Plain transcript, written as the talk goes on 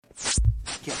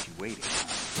kept you waiting.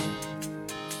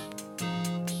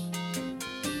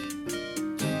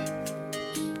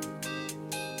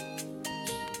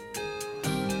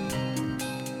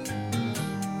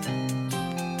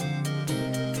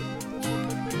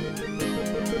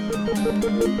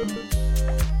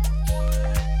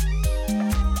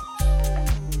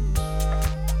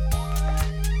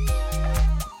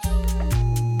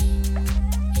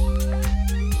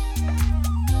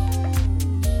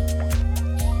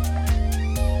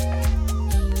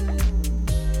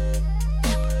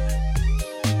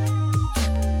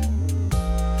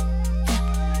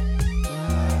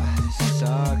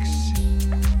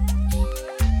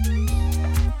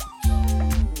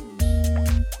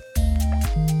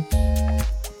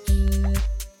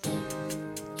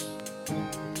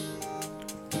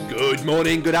 Good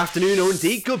morning, good afternoon, or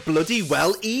indeed good bloody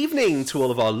well evening to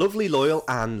all of our lovely, loyal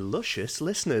and luscious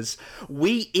listeners.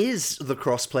 We is the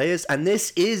Cross Players, and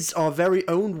this is our very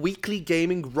own weekly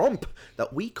gaming romp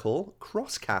that we call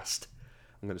CrossCast.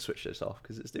 I'm going to switch this off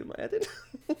because it's doing my head in.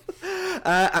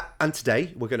 And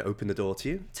today, we're going to open the door to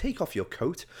you, take off your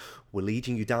coat, we're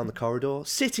leading you down the corridor,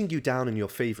 sitting you down in your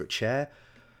favourite chair,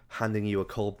 handing you a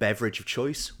cold beverage of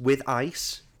choice with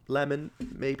ice, lemon,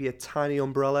 maybe a tiny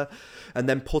umbrella, and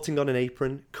then putting on an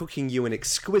apron, cooking you an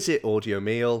exquisite audio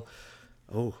meal.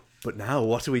 Oh, but now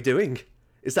what are we doing?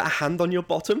 Is that a hand on your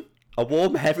bottom? A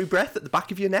warm, heavy breath at the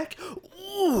back of your neck?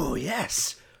 Ooh,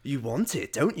 yes. You want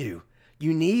it, don't you?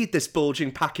 You need this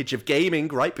bulging package of gaming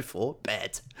right before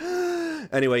bed.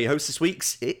 Anyway, your host this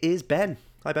week's, it is Ben.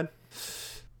 Hi, Ben.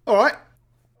 All right.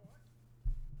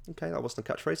 Okay, that wasn't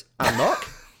a catchphrase. And Mark.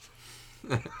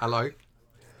 Hello.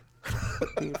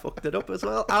 You fucked it up as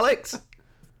well. Alex.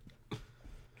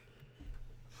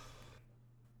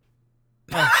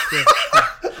 Are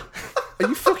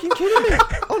you fucking kidding me?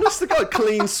 Honest to God,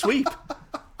 clean sweep.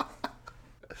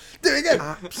 Do it again.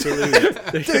 Absolutely.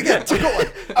 Do it again. I've got one.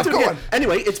 I've got one.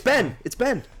 Anyway, it's Ben. It's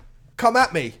Ben. Come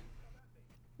at me.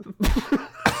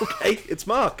 Okay, it's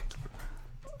Mark.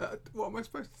 What am I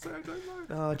supposed to say? I don't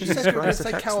know. Oh, You Jesus said you were Christ,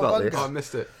 going I to say text about this. Oh, I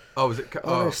missed it. Oh, was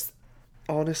it?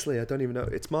 Honestly, I don't even know.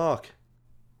 It's Mark.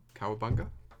 Cowabunga?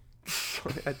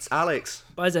 It's Alex.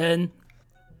 Buzz in.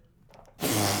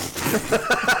 Oh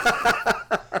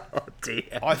dear.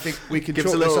 I think we can Give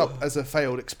chalk us a this little- up as a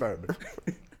failed experiment.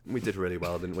 We did really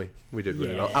well, didn't we? We did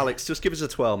really Yeah. well. Alex, just give us a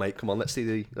twirl, mate. Come on, let's see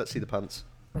the pants.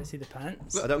 Let's see the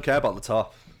pants. I don't care about the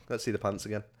top. Let's see the pants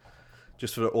again.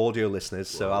 Just for the audio listeners.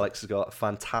 So Whoa. Alex has got a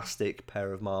fantastic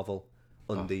pair of Marvel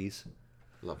undies.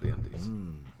 Lovely undies.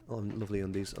 Oh, lovely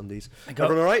undies. I got-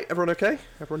 Everyone all right? Everyone okay?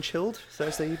 Everyone chilled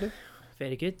Thursday evening?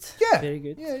 Very good. Yeah. Very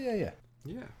good. Yeah.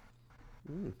 Yeah.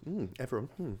 Everyone.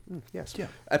 Yes. Yeah.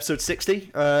 Episode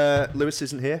 60. Lewis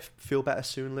isn't here. Feel better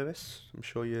soon, Lewis. I'm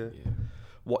sure you're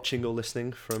watching or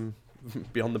listening from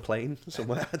beyond the plane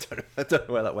somewhere. I don't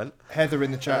know where that went. Heather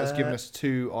in the chat has given us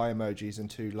 2 eye emojis and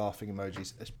 2 laughing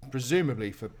emojis,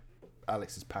 presumably for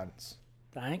Alex's pants.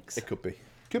 Thanks. It could be.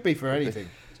 Could be for anything,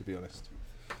 to be honest.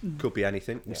 Could be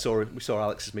anything. We saw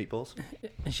Alex's meatballs.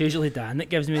 It's usually Dan that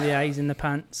gives me the eyes in the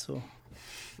pants, so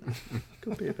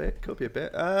Could be a bit.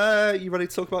 You ready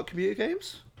to talk about computer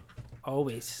games?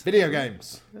 always. Video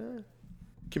games.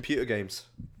 Computer games.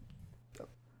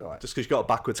 All right. Just because you've got a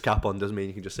backwards cap on doesn't mean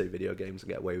you can just say video games and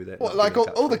get away with it. What, Not like being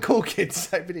all the catchphrase. cool kids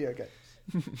say video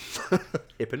games.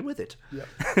 Hip and with it.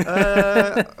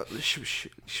 Yeah.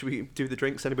 Should we do the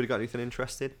drinks? Anybody got anything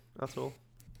interested at all?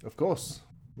 Of course.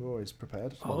 We're always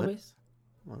prepared. Always.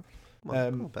 Come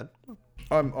on, Ben.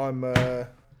 I'm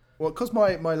well, because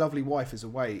my lovely wife is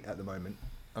away at the moment,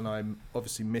 and I'm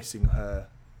obviously missing her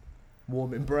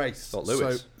warm embrace. Not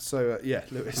Lewis. So yeah,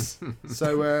 Lewis.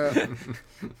 So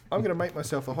I'm going to make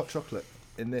myself a hot chocolate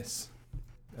in this.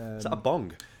 Is that a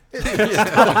bong?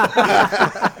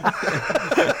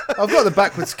 I've got the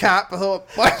backwards cap. I thought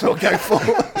might as well go for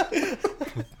it.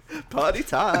 Party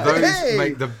time. Those Hey!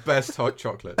 make the best hot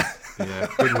chocolate. Yeah,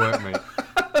 good work, mate.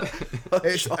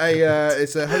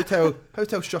 It's a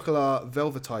hotel chocolat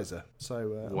velvetizer.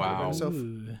 So Wow.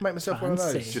 make myself one of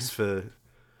those. Fancy.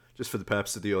 Just for the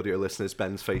purpose of the audio listeners,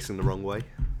 Ben's facing the wrong way.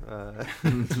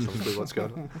 Some clue what's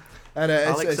going on. And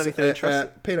Alex, it's anything interesting?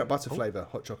 peanut butter flavour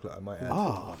hot chocolate. I might add.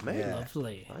 Oh, mate. Yeah.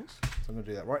 Lovely. Nice. So I'm going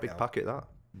to do that right Big now. packet, that.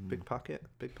 Big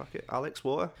packet. Alex,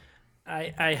 water?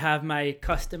 I have my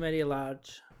customary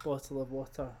large bottle of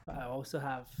water, but I also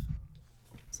have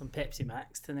some Pepsi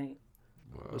Max tonight.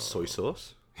 Soy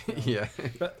sauce. Yeah.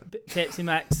 But Pepsi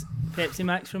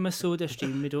Max from a soda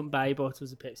stream. We don't buy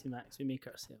bottles of Pepsi Max. We make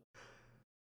ourselves.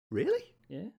 Really?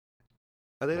 Yeah.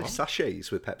 Are they like sachets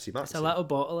with Pepsi Max? It's a little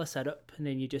bottle of syrup, and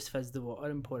then you just fizz the water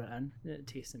and pour it in. It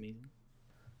tastes amazing.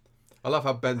 I love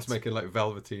how Ben's making like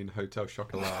velveteen hotel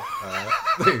chocolat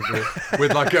things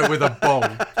with a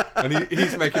bong, and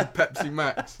he's making Pepsi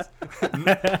Max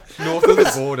north of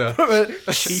the border.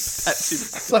 Cheap Pepsi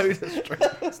Soda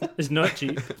stream. It's not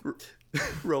cheap.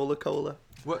 roller cola.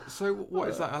 What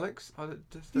is that, Alex? I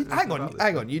just don't know Hang anything on, about this.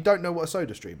 hang on. You don't know what a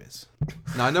soda stream is?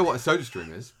 No, I know what a soda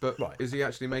stream is, but Right. is he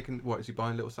actually making? What is he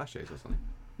buying little sachets or something?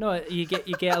 No, you get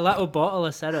a little bottle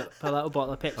of syrup, a little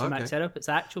bottle of Pepsi Okay. Max syrup. It's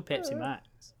actual Pepsi Max.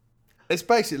 It's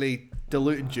basically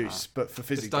diluted juice, but for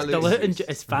fizzy. diluted drinks. Diluting, juice.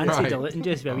 it's fancy Right. diluting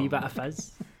juice with a wee bit of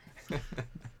fizz.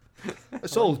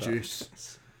 It's all juice.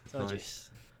 It's all Nice. juice.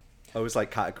 I always like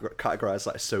categorize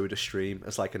like a soda stream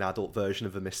as like an adult version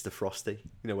of a Mr. Frosty.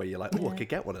 You know, where you're like, oh, I could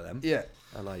get one of them. Yeah.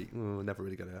 And like, oh, never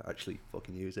really gonna actually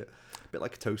fucking use it. A bit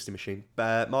like a toasty machine.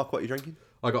 Mark, what are you drinking?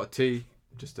 I got a tea,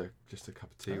 just a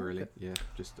cup of tea, Oh, really. okay. Yeah,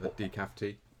 just a decaf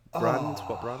tea. Brand?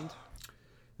 What brand?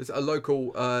 There's a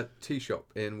local tea shop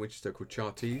in Winchester called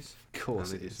Char Teas. Of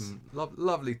course and it they do is. some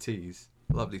lovely teas.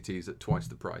 Lovely teas at twice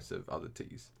the price of other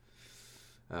teas.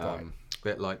 Right.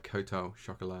 Bit like Hotel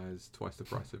Chocolat is twice the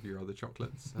price of your other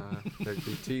chocolates. They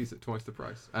do teas at twice the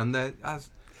price, and they're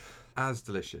as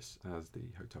delicious as the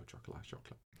Hotel Chocolat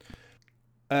chocolate.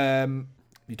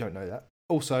 You don't know that.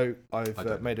 Also, I I've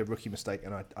don't. made a rookie mistake,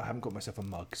 and I haven't got myself a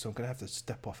mug, so I'm going to have to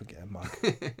step off and get a mug.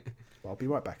 I'll be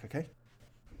right back, okay?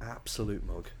 Absolute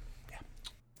mug.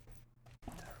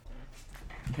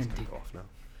 Indeed. Off now.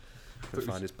 Gonna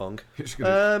find his bong. You're just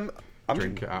gonna I'm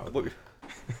drink it out of what,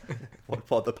 what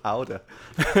about the powder?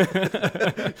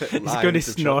 He's going to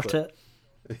snort it.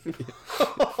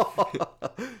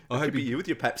 I hope be you with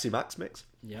your Pepsi Max mix.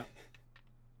 Yeah.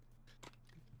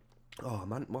 Oh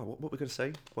man, what we're gonna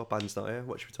say? What band's not here?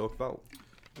 What should we talk about?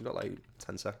 We've got like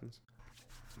 10 seconds.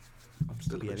 I'm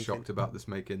still a be bit anything. shocked about this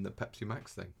making the Pepsi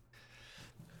Max thing.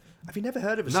 Have you never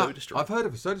heard of a No, soda stream? I've heard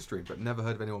of a soda stream, but never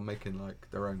heard of anyone making like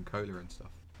their own cola and stuff.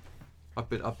 I've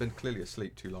been clearly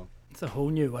asleep too long. It's a whole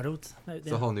new world out It's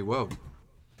there. a whole new world.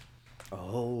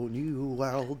 Oh, new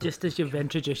world. Just as you've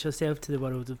introduced yourself to the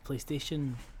world of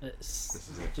PlayStation, This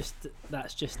it's is it.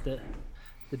 that's just the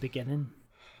beginning.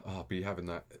 Oh, I'll be having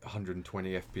that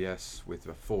 120 FPS with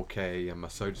a 4K and my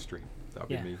soda stream. That'll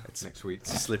be Yeah. me next week.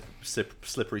 It's a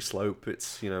slippery slope.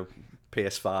 It's,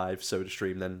 PS5, soda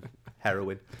stream, then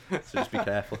heroin. So just be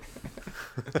careful.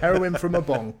 Heroin from a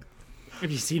bong.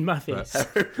 Have you seen my face?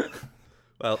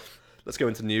 Well, let's go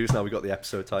into news now. We got the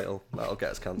episode title. That'll get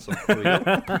us cancelled. Here we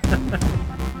go.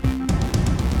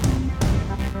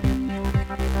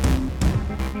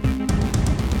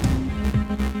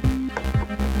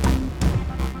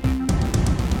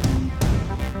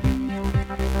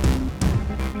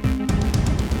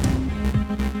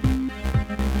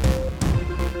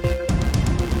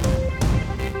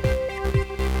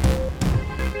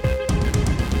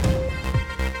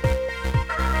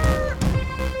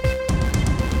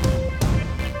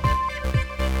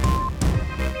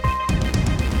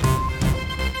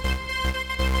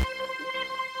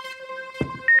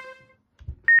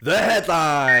 The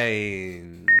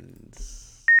headlines.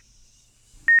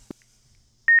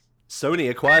 Sony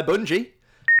acquired Bungie,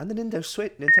 and the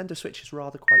Nintendo Switch is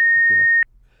rather quite popular.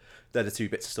 They're the two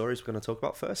bits of stories we're going to talk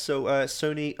about first. So,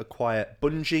 Sony acquired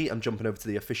Bungie. I'm jumping over to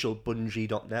the official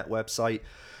Bungie.net website.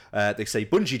 They say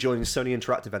Bungie joins Sony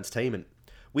Interactive Entertainment.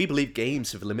 We believe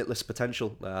games have limitless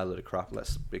potential. A load of crap.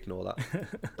 Let's ignore that.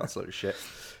 That's a load of shit.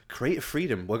 Creative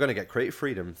freedom. We're going to get creative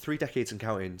freedom. 3 decades and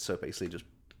counting. So basically just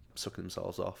sucking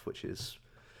themselves off, which is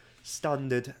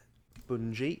standard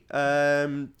Bungie.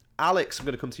 Alex, I'm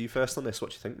going to come to you first on this.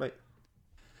 What do you think, mate?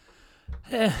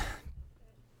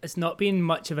 It's not been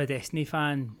much of a Destiny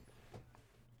fan.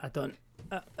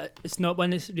 It's not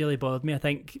one that's really bothered me. I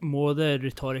think more the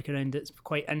rhetoric around it's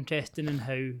quite interesting in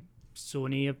how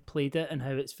Sony have played it and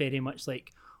how it's very much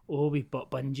like, oh, we've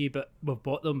bought Bungie, but we've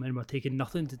bought them and we're taking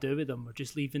nothing to do with them. We're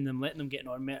just leaving them, letting them get an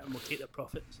army and we'll take their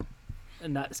profits.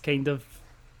 And that's kind of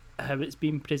how it's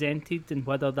been presented, and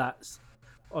whether that's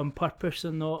on purpose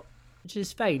or not, which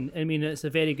is fine. I mean, it's a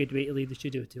very good way to leave the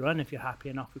studio to run if you're happy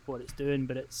enough with what it's doing,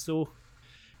 but it's so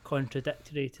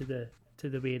contradictory to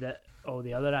the way that all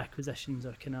the other acquisitions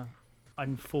are kind of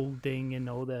unfolding, and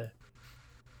all the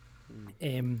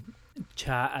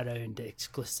chat around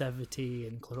exclusivity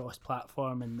and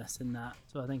cross-platform and this and that.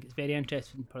 So I think it's very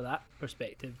interesting for that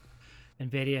perspective,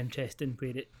 and very interesting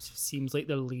where it seems like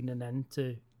they're leaning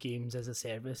into games as a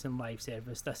service and live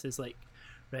service. This is like,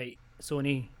 right,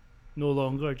 Sony no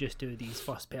longer just do these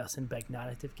first-person big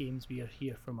narrative games. We are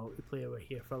here for multiplayer. We're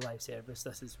here for live service.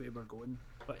 This is where we're going,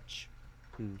 which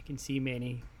I can see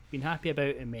many being happy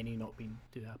about and many not being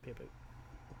too happy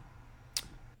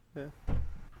about.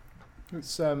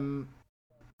 It's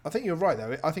I think you're right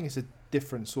though. I think it's a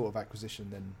different sort of acquisition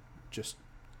than just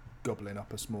gobbling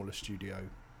up a smaller studio,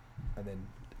 and then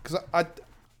because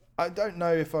I don't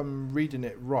know if I'm reading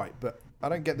it right, but I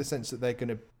don't get the sense that they're going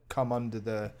to come under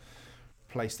the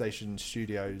PlayStation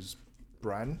Studios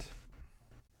brand,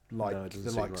 like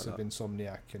the likes of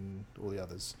Insomniac and all the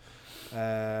others.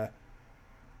 So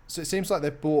it seems like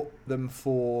they've bought them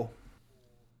for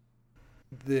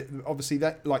obviously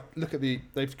that, like, look at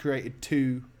they've created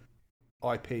 2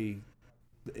 IP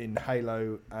in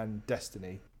Halo and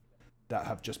Destiny that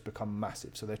have just become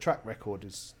massive. So their track record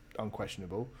is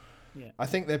unquestionable. Yeah. I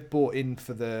think they've bought in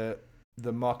for the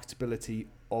marketability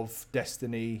of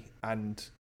Destiny and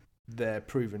their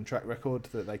proven track record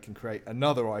that they can create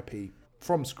another IP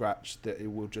from scratch that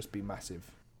it will just be massive.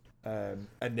 And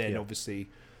then obviously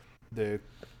the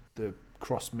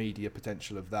cross media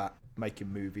potential of that,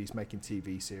 making movies, making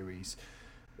TV series,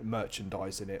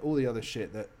 merchandise in it, all the other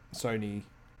shit that Sony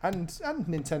and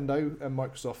Nintendo and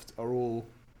Microsoft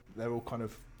they're all kind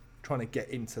of trying to get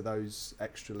into those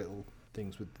extra little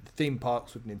things with the theme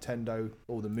parks with Nintendo,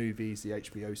 all the movies, the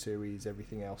HBO series,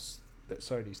 everything else that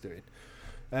Sony's doing.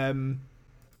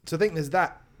 So I think there's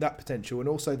that potential, and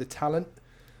also the talent.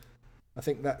 I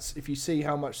think that's, if you see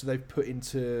how much they've put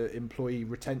into employee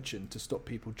retention to stop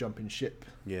people jumping ship.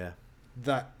 Yeah.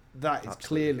 That is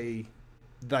clearly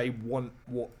they want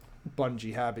what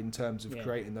Bungie have in terms of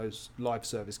creating those live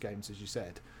service games, as you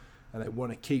said, and they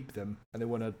want to keep them and they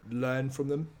want to learn from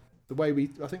them. The way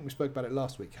I think we spoke about it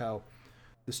last week, how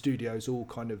the studios all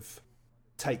kind of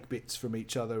take bits from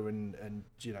each other and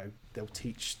you know, they'll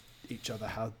teach each other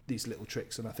how these little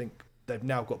tricks, and I think they've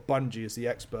now got Bungie as the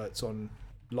experts on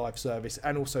live service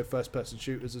and also first person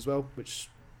shooters as well, which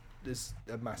is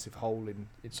a massive hole in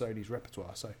Sony's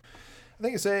repertoire. So I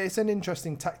think it's an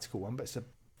interesting tactical one, but it's a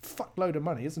fuckload of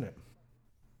money, isn't it?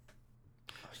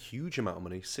 A huge amount of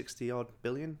money, 60 odd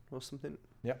billion or something.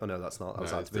 Yeah. Oh no, that's not. That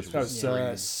was Activision.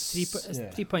 No, it's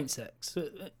 3.6. So,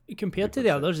 compared to the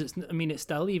others, it's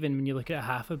still, even when you look at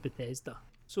half of Bethesda.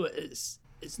 So it's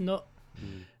not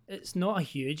a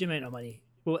huge amount of money.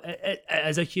 Well, it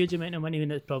is a huge amount of money,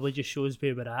 and it probably just shows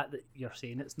where we're at, that you're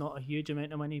saying it's not a huge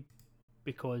amount of money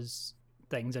because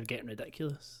things are getting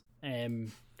ridiculous.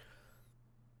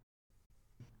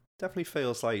 Definitely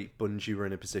feels like Bungie were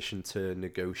in a position to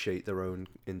negotiate their own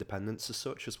independence as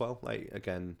such as well. Like,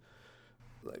 again,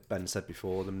 like Ben said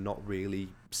before, them not really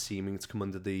seeming to come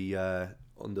under the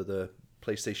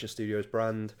PlayStation Studios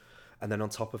brand, and then on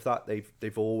top of that,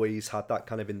 they've always had that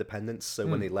kind of independence. So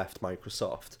when they left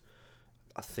Microsoft,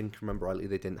 I think, remember rightly,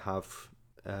 they didn't have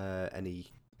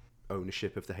any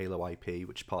ownership of the Halo IP,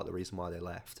 which is part of the reason why they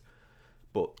left.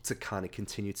 But to kind of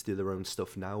continue to do their own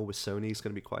stuff now with Sony is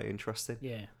going to be quite interesting.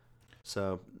 Yeah.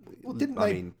 So, well,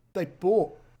 they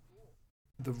bought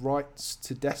the rights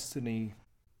to Destiny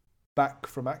back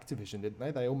from Activision, didn't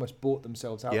they? They almost bought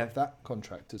themselves out of that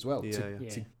contract as well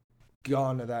to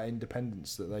garner that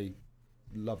independence that they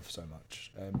love so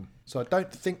much. So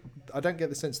I don't get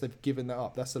the sense they've given that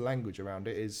up. That's the language around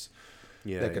it, is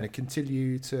they're going to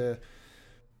continue to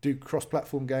do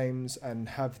cross-platform games and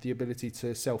have the ability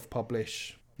to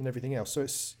self-publish and everything else. So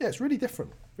it's really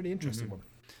different, really interesting one.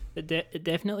 It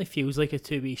definitely feels like a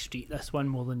two-way street, this one,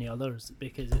 more than the others,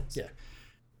 because it's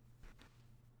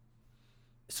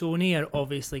Sony are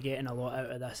obviously getting a lot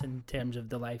out of this in terms of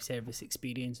the live service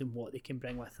experience and what they can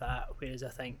bring with that, whereas I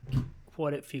think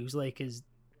what it feels like is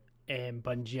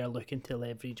Bungie are looking to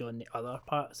leverage on the other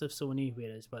parts of Sony,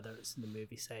 whereas whether it's the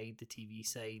movie side, the TV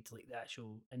side, like the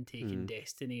actual intaking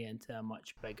Destiny into a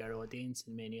much bigger audience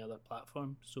and many other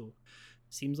platforms. So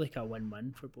it seems like a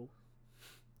win-win for both.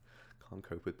 Can't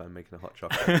cope with Ben making a hot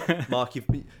chocolate. Mark, you're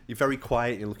very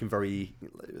quiet. You're looking very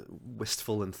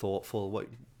wistful and thoughtful. What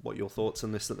are your thoughts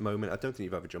on this at the moment? I don't think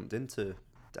you've ever jumped into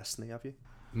Destiny, have you?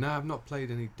 No, I've not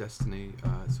played any Destiny,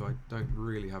 so I don't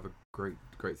really have a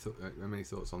many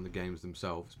thoughts on the games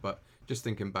themselves. But just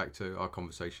thinking back to our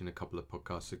conversation a couple of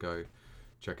podcasts ago,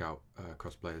 check out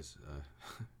CrossCast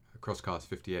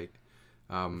 58.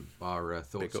 Our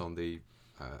thoughts on the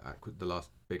last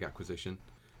big acquisition,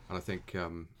 and I think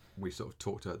we sort of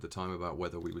talked at the time about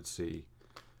whether we would see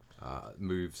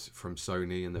moves from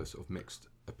Sony, and there were sort of mixed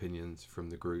opinions from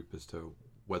the group as to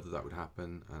whether that would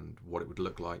happen and what it would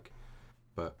look like.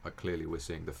 But clearly we're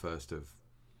seeing the first of,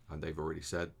 and they've already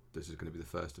said this is going to be the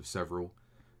first of several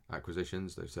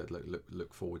acquisitions. They've said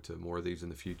look forward to more of these in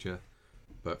the future.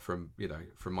 But from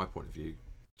my point of view,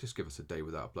 just give us a day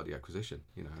without a bloody acquisition.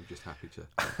 I'm just happy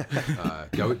to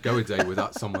go a day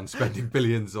without someone spending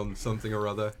billions on something or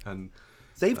other. And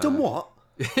they've done what?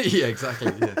 Yeah,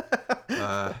 exactly.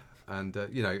 Yeah, and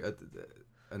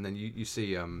then you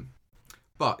see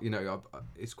But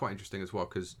it's quite interesting as well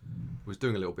because I was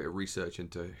doing a little bit of research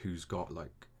into who's got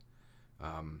like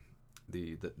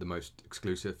the most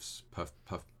exclusives per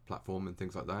platform and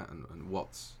things like that, and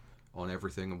what's on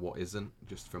everything and what isn't,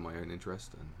 just for my own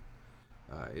interest. And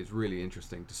it's really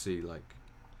interesting to see like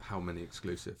how many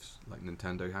exclusives like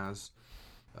Nintendo has,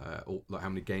 or like how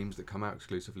many games that come out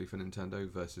exclusively for Nintendo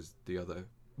versus the other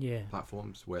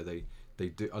platforms, where they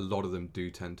do, a lot of them do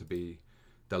tend to be,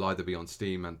 they'll either be on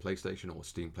Steam and PlayStation, or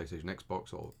Steam, PlayStation,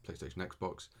 Xbox, or PlayStation,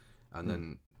 Xbox, and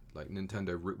then like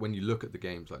Nintendo, when you look at the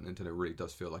games, like Nintendo really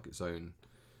does feel like its own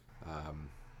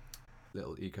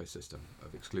little ecosystem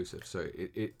of exclusives. So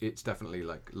it's definitely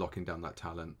like locking down that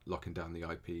talent, locking down the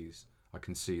IPs. I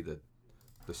can see the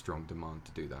strong demand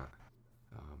to do that.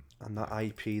 And that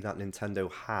IP that Nintendo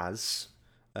has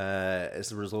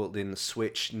is resulted in the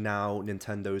Switch now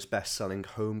Nintendo's best-selling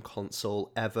home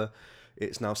console ever.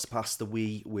 It's now surpassed the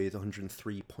Wii with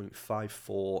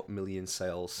 103.54 million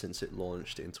sales since it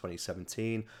launched in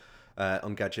 2017.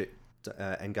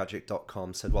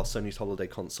 Engadget.com said while Sony's holiday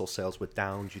console sales were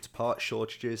down due to part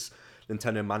shortages,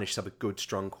 Nintendo managed to have a good,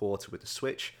 strong quarter with the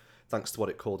Switch, thanks to what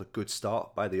it called a good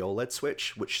start by the OLED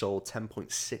Switch, which sold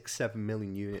 10.67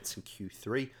 million units in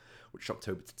Q3, which is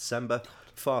October to December,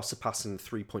 far surpassing the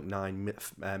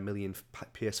 3.9 million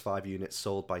PS5 units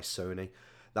sold by Sony.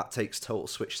 That takes total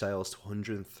Switch sales to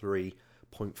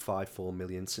 103.54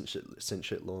 million since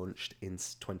it launched in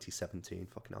 2017.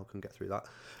 Fucking hell, I couldn't get through that.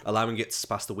 Allowing it to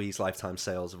surpass the Wii's lifetime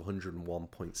sales of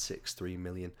 101.63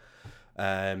 million.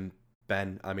 Ben,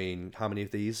 I mean, how many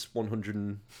of these?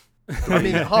 100. I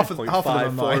mean, half of them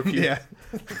are mine. Yeah.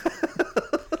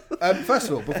 First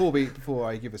of all, before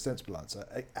I give a sensible answer,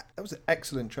 that was an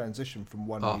excellent transition from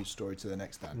one news story to the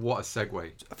next. Dan, what a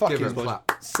segue! Fucking give it a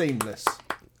clap. Seamless.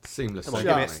 Seamless.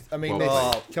 Just, I mean,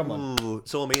 come on. Ooh,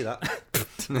 it's all me, that.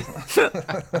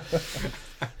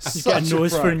 You get a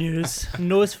nose for news.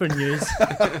 Nose for news.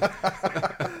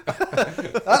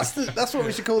 That's what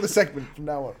we should call the segment from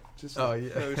now on. Just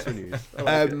nose for news.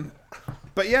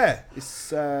 But yeah,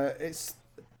 it's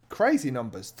crazy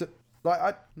numbers.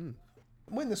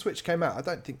 When the Switch came out, I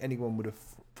don't think anyone would have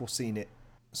foreseen it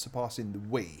surpassing the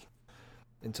Wii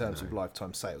in terms of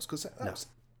lifetime sales, because that was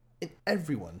in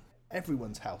everyone's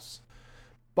house.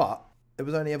 But there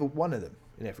was only ever one of them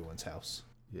in everyone's house.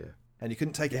 Yeah. And you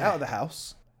couldn't take it out of the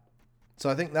house. So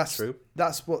I think that's true.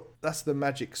 That's the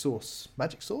magic sauce.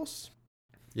 Magic sauce?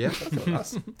 Yeah.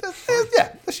 Let's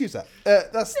use that.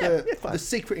 That's the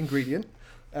secret ingredient.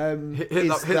 Hit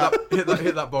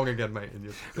that bong again, mate.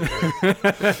 And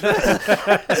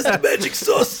That's the magic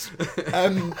sauce.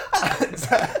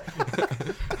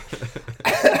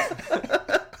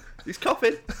 He's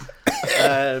coughing.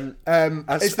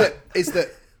 Is that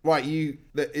right?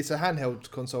 It's a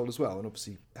handheld console as well, and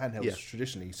obviously handhelds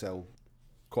traditionally sell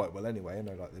quite well anyway. I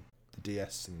know, like the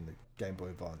DS and the Game Boy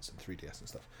Advance and 3DS and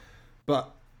stuff.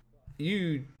 But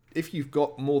if you've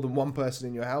got more than one person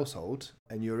in your household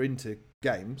and you're into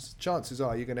games, chances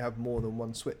are you're going to have more than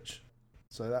one Switch.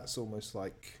 So that's almost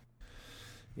like,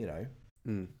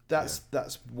 that's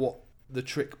what the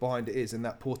trick behind it is, and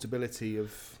that portability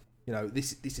of,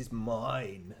 this is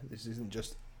mine. This isn't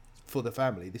just for the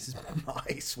family. This is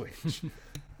my Switch,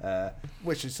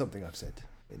 which is something I've said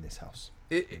in this house.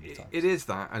 It is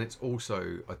that, and it's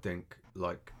also, I think,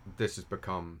 like this has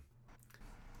become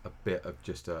a bit of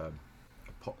just a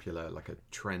popular, like a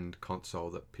trend console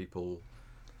that people,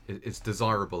 it's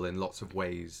desirable in lots of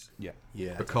ways. Yeah.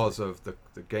 Because of the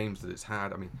games that it's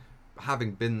had. I mean,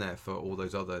 having been there for all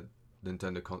those other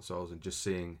Nintendo consoles and just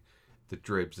seeing the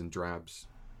dribs and drabs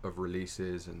of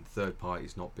releases and third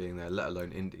parties not being there, let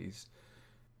alone indies,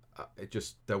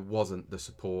 there wasn't the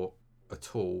support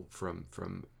at all from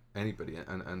anybody.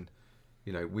 And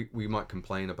we might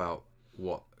complain about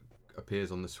what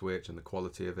appears on the Switch and the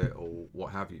quality of it or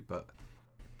what have you, but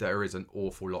there is an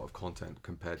awful lot of content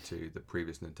compared to the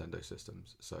previous Nintendo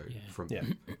systems. So from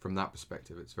that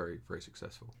perspective, it's very, very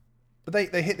successful.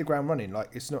 But they hit the ground running.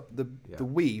 Like, it's not the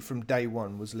Wii from day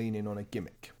one was leaning on a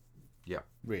gimmick. Yeah,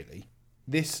 really.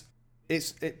 It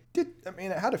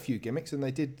had a few gimmicks, and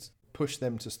they did push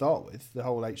them to start with. The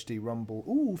whole HD rumble.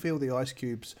 Ooh, feel the ice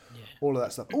cubes. Yeah. All of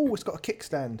that stuff. Oh, it's got a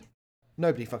kickstand.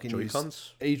 Nobody fucking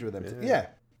used either of them.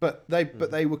 But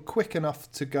they were quick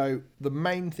enough to go. The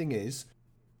main thing is,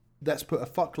 let's put a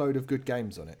fuckload of good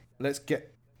games on it. Let's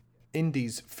get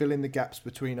indies fill in the gaps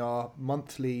between our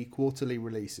monthly, quarterly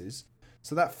releases.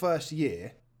 So that first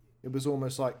year, it was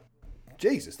almost like,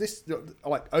 Jesus, this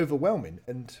like overwhelming.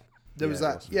 And there was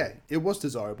that. It was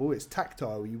desirable. It's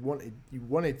tactile. You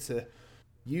wanted to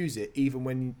use it even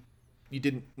when you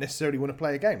didn't necessarily want to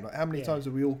play a game. Like, how many times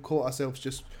have we all caught ourselves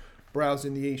just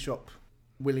browsing the eShop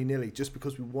willy-nilly just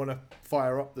because we want to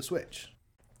fire up the Switch.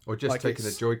 Or just Like taking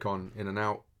a Joy-Con in and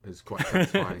out is quite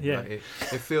satisfying. Yeah. Like it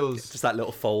feels... Just that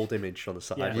little fold image on the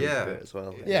side Yeah. of it as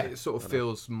well. Yeah. It sort of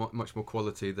feels much more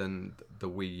quality than the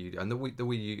Wii U. And the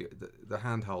Wii U, the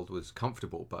handheld was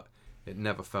comfortable, but it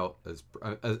never felt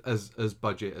as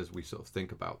budget as we sort of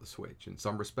think about the Switch. In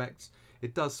some respects,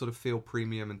 it does sort of feel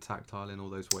premium and tactile in all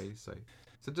those ways. So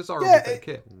it's a desirable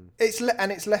kit. It's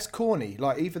less corny.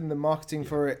 Like even the marketing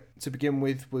for it to begin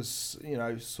with was,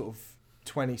 sort of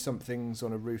 20 somethings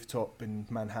on a rooftop in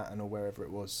Manhattan or wherever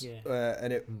it was. Yeah.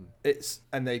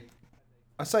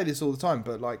 I say this all the time,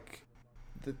 but like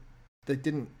they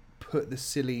didn't put the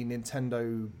silly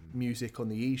Nintendo music on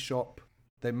the eShop.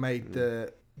 They made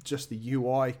the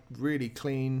UI really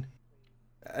clean,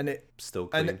 and it Still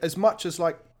clean. And as much as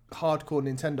like hardcore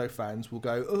Nintendo fans will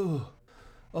go,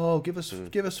 oh, give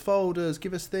us folders,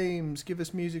 give us themes, give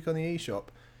us music on the eShop.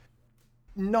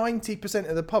 90%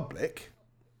 of the public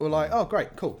were like, oh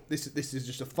great, cool. This is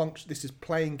just a function. This is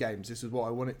playing games. This is what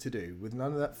I want it to do, with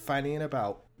none of that fannying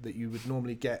about that you would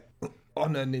normally get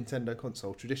on a Nintendo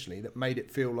console traditionally. That made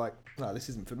it feel like, no, this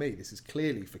isn't for me. This is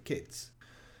clearly for kids.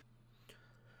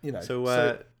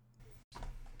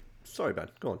 Sorry, Ben.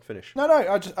 Go on, finish. No.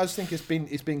 I just think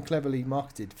it's been cleverly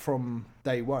marketed from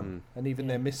day one, and even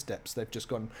their missteps, they've just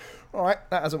gone, all right,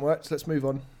 that hasn't worked. Let's move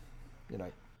on.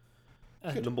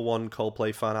 Number one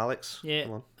Coldplay fan, Alex. Yeah,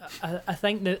 Come on. I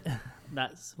think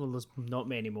that's there's not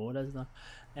many more, is there?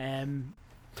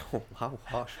 Oh, how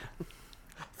harsh.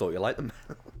 Thought you liked them.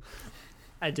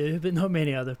 I do, but not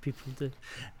many other people do.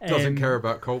 Doesn't care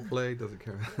about Coldplay. Doesn't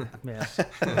care. Yeah.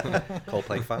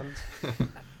 Coldplay fans.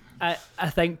 I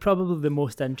think probably the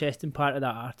most interesting part of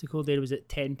that article there was at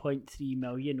 10.3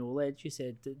 million OLEDs. You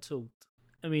said that sold.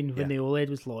 I mean, when the OLED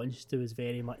was launched, there was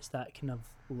very much that kind of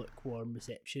lukewarm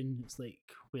reception. It's like,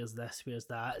 where's this? Where's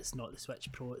that? It's not the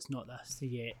Switch Pro. It's not this.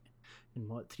 Yet, in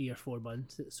 3 or 4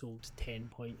 months, it sold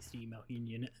 10.3 million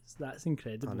units. That's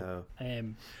incredible. I know.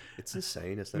 It's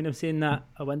insane, isn't it? I mean, I'm saying that.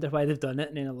 I wonder why they've done it,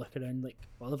 and then I look around like,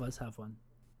 all of us have one.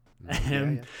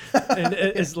 And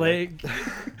it's like...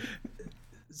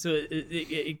 So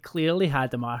it clearly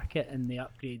had a market, and the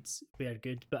upgrades were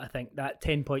good, but I think that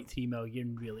 10.3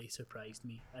 million really surprised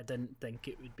me. I didn't think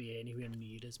it would be anywhere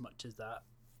near as much as that.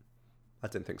 I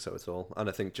didn't think so at all. And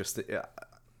I think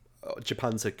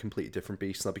Japan's a completely different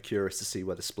beast, and I'll be curious to see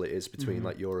where the split is between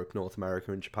like Europe, North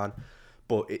America, and Japan.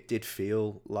 But it did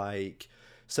feel like...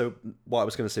 So what I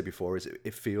was going to say before is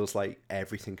it feels like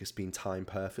everything has been timed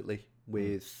perfectly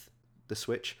with the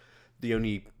Switch. The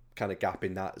only kind of gap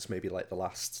in that is maybe like the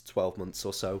last 12 months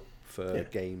or so for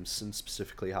games, and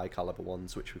specifically high caliber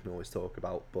ones, which we can always talk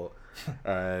about. But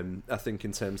I think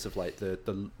in terms of like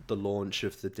the launch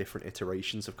of the different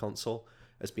iterations of console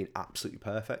has been absolutely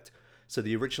perfect. So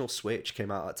the original Switch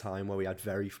came out at a time where we had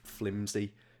very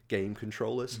flimsy game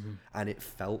controllers, and it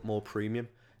felt more premium.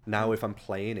 Now if I'm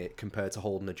playing it compared to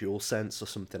holding a DualSense or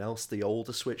something else, the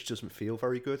older Switch doesn't feel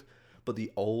very good. But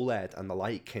the OLED and the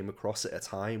light came across at a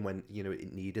time when,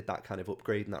 it needed that kind of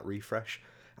upgrade and that refresh,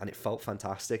 and it felt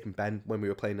fantastic. And Ben, when we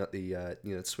were playing at the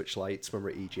Switch Lights when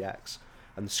we were at EGX,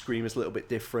 and the screen was a little bit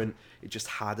different, it just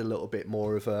had a little bit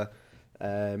more of a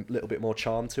little bit more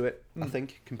charm to it, I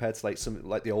think, compared to like some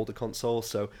like the older consoles.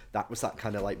 So that was that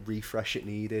kind of like refresh it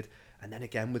needed. And then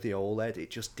again with the OLED,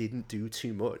 it just didn't do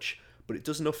too much, but it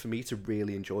does enough for me to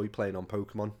really enjoy playing on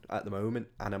Pokemon at the moment.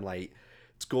 And I'm like,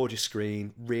 it's a gorgeous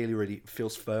screen, really, really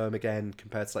feels firm again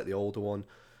compared to like the older one.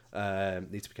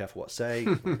 Need to be careful what I say.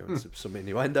 We're going to some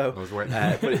innuendo. I was waiting.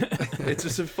 But it's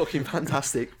just a fucking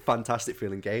fantastic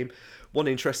feeling game. One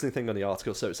interesting thing on the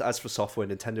article, so it's, as for software,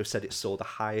 Nintendo said it saw the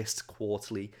highest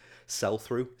quarterly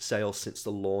sell-through sales since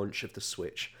the launch of the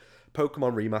Switch.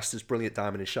 Pokemon Remasters Brilliant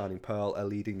Diamond and Shining Pearl are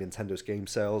leading Nintendo's game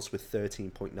sales with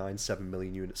 13.97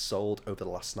 million units sold over the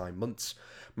last 9 months.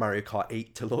 Mario Kart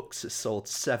 8 Deluxe has sold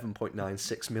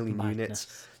 7.96 million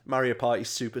units. Mario Party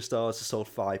Superstars has sold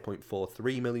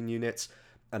 5.43 million units.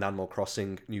 And Animal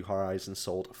Crossing New Horizons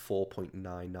sold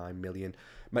 4.99 million.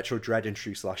 Metro Dread,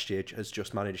 introduced last year, has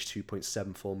just managed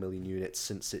 2.74 million units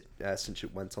since it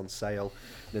went on sale.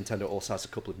 Nintendo also has a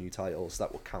couple of new titles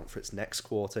that will count for its next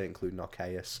quarter, including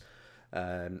Arceus.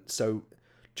 So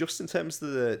just in terms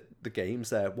of the games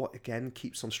there, what again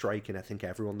keeps on striking, I think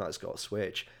everyone that's got a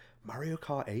Switch, Mario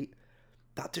Kart 8,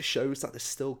 that just shows that there's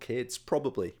still kids,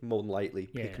 probably more than likely,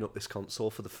 picking up this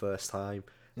console for the first time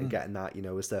and getting that,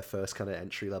 as their first kind of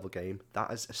entry level game.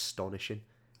 That is astonishing.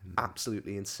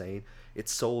 Absolutely insane.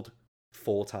 It's sold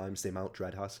 4 times the amount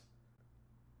Dread has.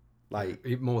 Like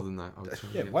more than that, I would say.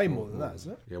 Yeah, way more than that,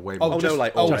 isn't it? Yeah, way more. In the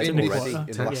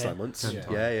last 9 months.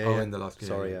 Yeah. Yeah. in the last year.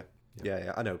 Sorry, yeah.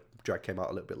 Yeah. I know Dread came out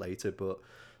a little bit later, but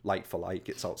like for like,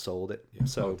 it's outsold it. Yeah,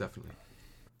 So definitely.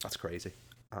 That's crazy.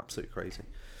 Absolutely crazy.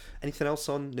 Anything else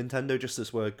on Nintendo, just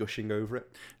as we're gushing over it?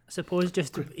 I suppose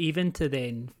just even to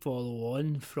then follow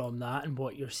on from that, and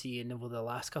what you're seeing over the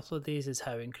last couple of days is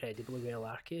how incredibly well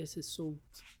Arceus is sold.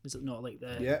 Is it not like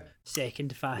the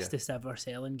second fastest ever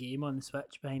selling game on the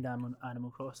Switch behind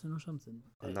Animal Crossing or something?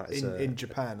 And that is in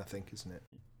Japan, I think, isn't it?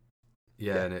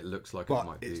 Yeah, and it looks like it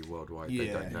might be worldwide. They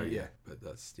don't know yet, but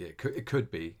that's it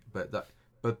could be, but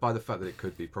by the fact that it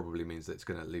could be probably means that it's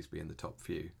going to at least be in the top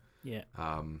few. Yeah.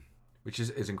 Which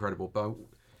is incredible. But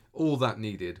all that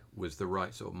needed was the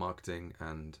right sort of marketing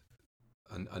and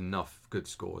enough good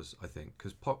scores, I think,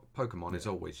 because Pokemon is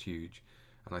always huge,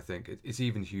 and I think it's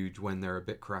even huge when they're a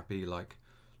bit crappy, like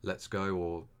Let's Go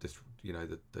or this,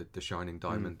 the Shining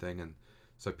Diamond thing, and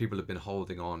so people have been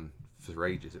holding on for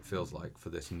ages. It feels like for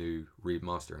this new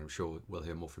remaster, and I'm sure we'll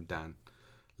hear more from Dan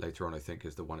later on. I think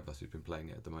is the one of us who's been playing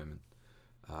it at the moment.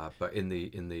 But in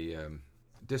the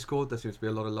Discord, there seems to be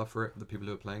a lot of love for it, the people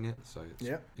who are playing it, so it's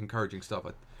encouraging stuff.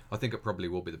 I think it probably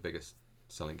will be the biggest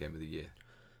selling game of the year.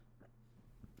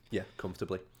 Yeah,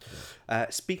 comfortably.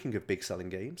 Speaking of big selling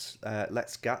games,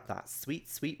 let's get that sweet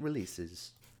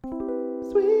releases.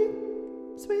 Sweet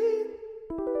releases.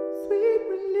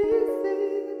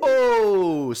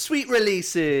 Oh, sweet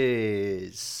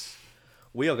releases.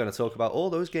 We are going to talk about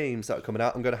all those games that are coming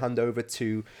out. I'm going to hand over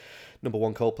to number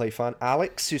one Coldplay fan,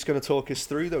 Alex, who's going to talk us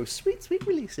through those sweet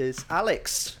releases.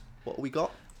 Alex, what have we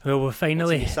got? Well, we've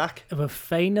finally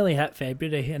hit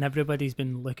February, and everybody's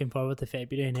been looking forward to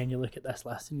February, and then you look at this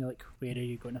list and you're like, where are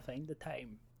you going to find the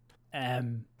time?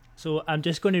 So I'm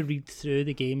just going to read through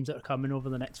the games that are coming over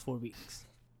the next 4 weeks.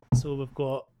 So we've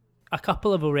got a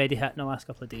couple have already hit in the last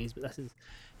couple of days, but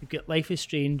you've got Life is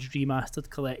Strange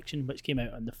Remastered Collection, which came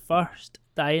out on the 1st,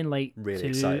 Dying Light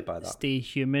 2 Stay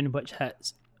Human, which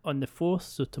hits on the 4th,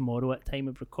 so tomorrow at time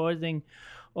of recording,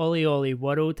 Ollie Ollie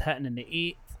World hitting on the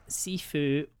 8th,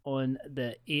 Sifu on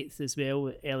the 8th as well,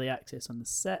 with early access on the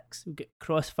 6th. We've got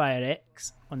Crossfire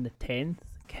X on the 10th,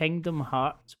 Kingdom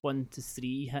Hearts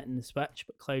 1-3 hitting the Switch,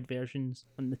 but cloud versions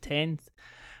on the 10th,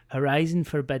 Horizon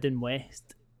Forbidden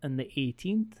West on the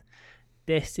 18th,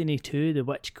 Destiny 2 The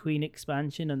Witch Queen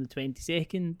expansion on the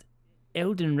 22nd,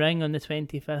 Elden Ring on the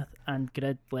 25th, and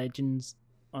Grid Legends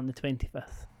on the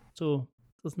 25th. So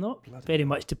there's not very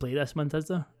much to play this month, is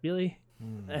there? Really?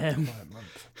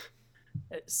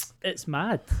 It's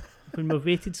mad when we've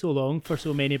waited so long for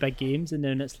so many big games, and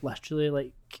then it's literally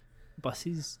like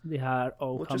buses. They are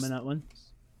all coming at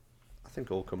once. I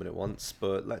think all coming at once,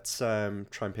 but let's try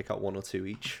and pick out one or two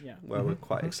each where we're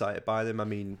quite excited by them. I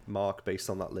mean, Mark, based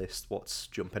on that list, what's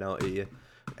jumping out at you,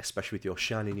 especially with your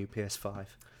shiny new PS5?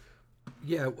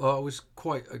 Yeah, well, I was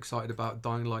quite excited about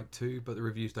Dying Light 2, but the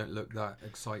reviews don't look that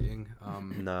exciting.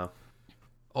 No.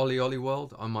 Ollie Ollie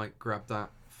World, I might grab that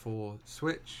for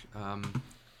Switch.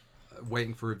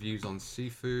 Waiting for reviews on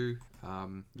Sifu,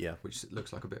 which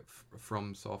looks like a bit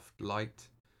FromSoft light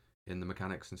in the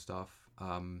mechanics and stuff.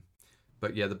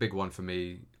 But yeah, the big one for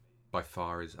me by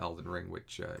far is Elden Ring,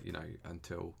 which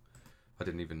until I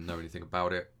didn't even know anything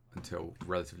about it until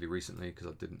relatively recently, because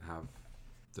I didn't have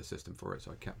the system for it,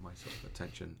 so I kept my sort of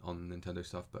attention on Nintendo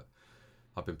stuff. But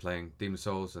I've been playing Demon's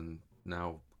Souls, and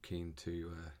now keen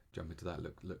to jump into that.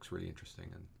 Looks really interesting,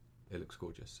 and it looks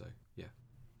gorgeous. So yeah.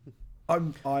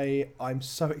 I'm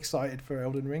so excited for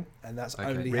Elden Ring, and that's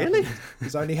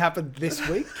it's only happened this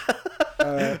week.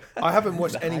 I haven't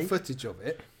watched any footage of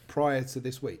it prior to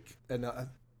this week, and I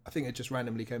think it just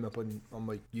randomly came up on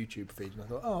my YouTube feed, and I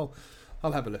thought,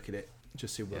 I'll have a look at it,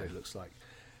 just see what it looks like.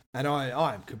 And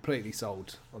I am completely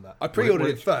sold on that. I pre-ordered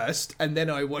it first, and then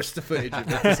I watched the footage of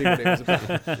it to see what it was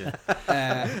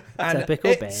about. And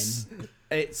typical Ben.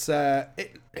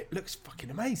 It looks fucking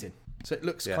amazing. So it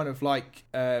looks kind of like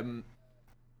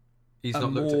he's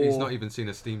not even seen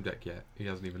a Steam Deck yet. He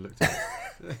hasn't even looked at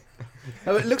it.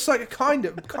 It looks like a kind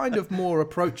of more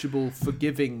approachable,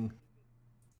 forgiving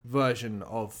version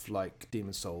of like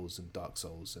Demon's Souls and Dark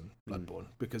Souls and Bloodborne,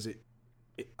 because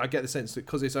I get the sense that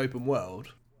because it's open world,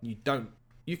 you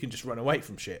can just run away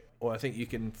from shit, or I think you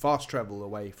can fast travel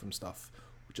away from stuff,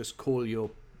 or just call your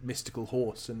mystical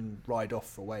horse and ride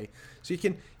off away. So you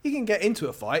can get into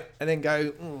a fight and then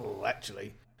go,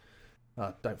 actually,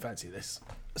 I don't fancy this.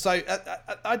 So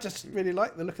I just really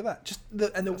like the look of that.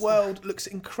 The world looks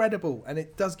incredible, and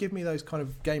it does give me those kind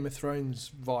of Game of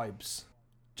Thrones vibes.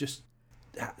 Just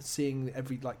seeing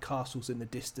every like castles in the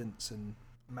distance and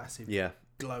massive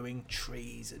glowing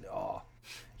trees and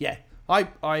I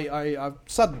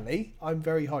suddenly I'm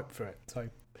very hyped for it. So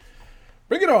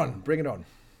bring it on.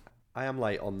 I am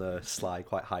like on the sly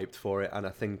quite hyped for it, and I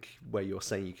think where you're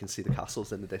saying you can see the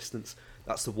castles in the distance,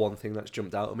 that's the one thing that's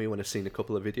jumped out at me when I've seen a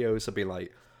couple of videos. I've been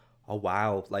like, oh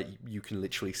wow, like you can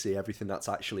literally see everything that's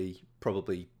actually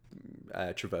probably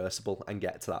traversable and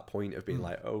get to that point of being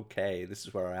like, okay, this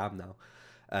is where I am now.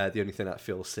 The only thing that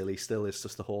feels silly still is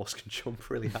just the horse can jump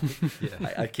really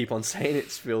high. I keep on saying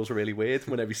it feels really weird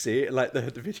whenever you see it. Like the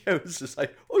video is just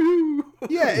like, oh,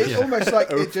 yeah, it's almost like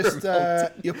it just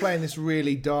you're playing this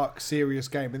really dark, serious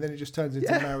game, and then it just turns into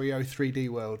Mario 3D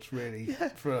World really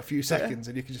for a few seconds,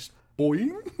 and you can just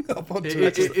boing up onto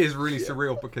it. It is really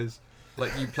surreal because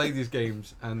like you play these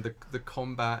games and the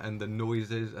combat and the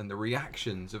noises and the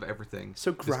reactions of everything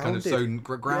so grounded, is kind of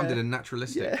so grounded and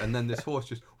naturalistic, and then this horse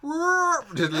just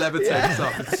levitates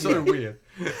up. It's so weird.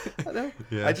 I know.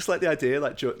 I just like the idea,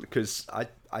 like, because I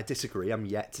disagree. I'm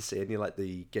yet to see any like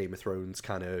the Game of Thrones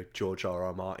kind of George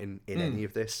R.R. Martin in any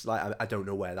of this. Like, I don't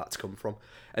know where that's come from.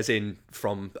 As in,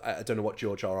 I don't know what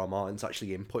George R.R. Martin's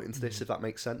actually input into this, if that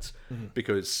makes sense.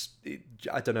 Because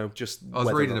I don't know. Just I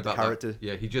was reading about character. That.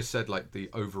 Yeah, he just said like the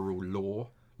overall lore,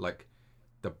 like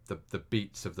the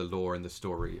beats of the lore and the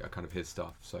story are kind of his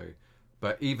stuff. So,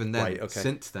 but even then,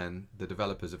 since then, the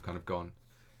developers have kind of gone,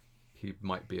 he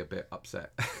might be a bit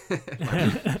upset.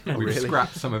 We've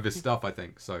scrapped some of his stuff, I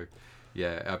think. So,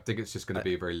 yeah, I think it's just going to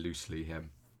be very loosely him.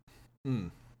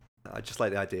 I just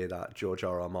like the idea that George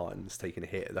R.R. Martin's taken a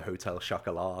hit at the Hotel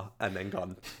Chocolat and then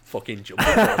gone fucking jumping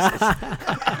horses.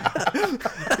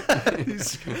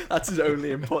 That's his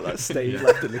only input. That stayed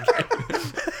left in the game.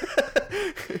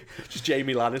 Just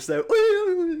Jamie Lannister.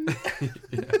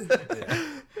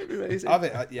 Amazing. I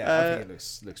think it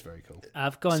looks very cool.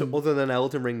 I've gone. So other than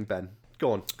Elden Ring, Ben,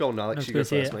 go on, Alex. You go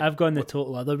first, mate. I've gone the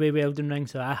total other way with Elden Ring.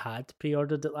 So I had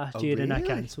pre-ordered it last year and I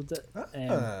cancelled it.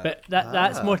 But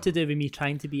that's more to do with me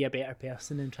trying to be a better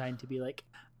person and trying to be like,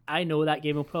 I know that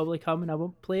game will probably come and I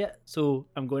won't play it, so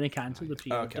I'm going to cancel the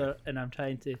pre-order and I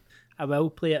will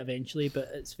play it eventually. But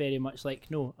it's very much like,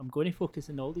 no, I'm going to focus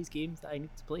on all these games that I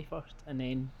need to play first, and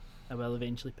then I will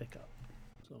eventually pick up.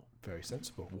 So very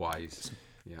sensible, wise.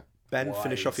 Yeah. Ben,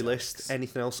 finish off your list.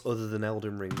 Anything else other than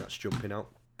Elden Ring that's jumping out?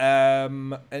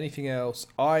 Anything else?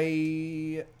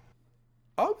 I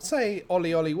would say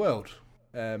Ollie World.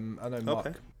 I know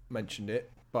Mark mentioned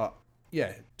it, but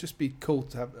yeah, just be cool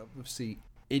to have obviously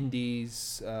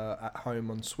indies at home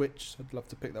on Switch. I'd love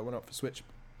to pick that one up for Switch.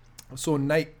 I saw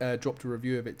Nate dropped a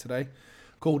review of it today.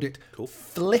 Called it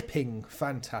flipping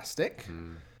fantastic.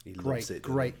 He loves it,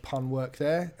 great pun work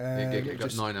there. It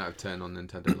got 9 out of 10 on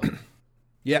Nintendo Live.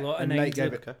 Yeah, and Nate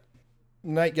gave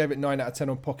it 9 out of 10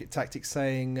 on Pocket Tactics,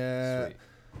 saying,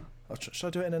 should I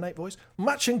do it in a Nate voice?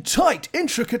 Matching tight,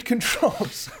 intricate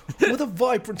controls with a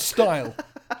vibrant style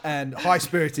and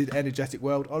high-spirited, energetic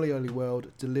world. Ollie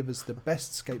World delivers the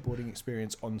best skateboarding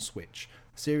experience on Switch.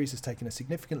 The series has taken a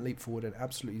significant leap forward and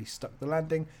absolutely stuck the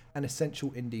landing. An essential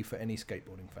indie for any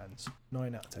skateboarding fans.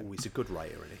 9 out of 10. Oh, he's a good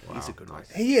writer, isn't he? Wow, he's a good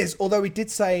writer. He is, although he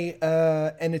did say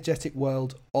energetic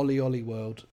world, Ollie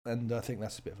World, and I think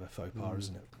that's a bit of a faux pas,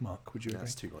 isn't it? Mark, would you agree?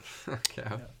 That's too much. Okay.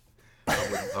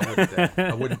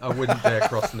 I wouldn't dare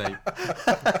cross Nate.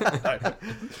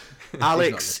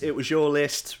 Alex, it was your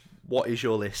list. What is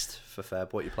your list for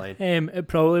Feb? What are you playing? It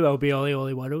probably will be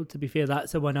Ollie World. To be fair,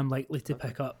 that's the one I'm likely to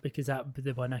pick up because that would be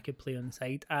the one I could play on the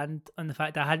side. And on the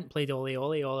fact that I hadn't played Ollie 2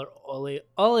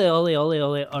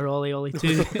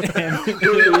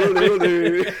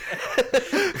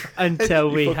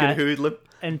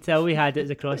 until we had it as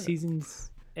a cross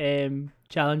seasons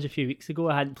challenge a few weeks ago.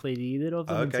 I hadn't played either of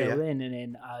them until then, and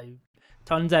then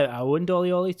turns out I owned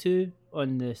Ollie 2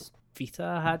 on the Vita.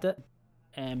 I had it.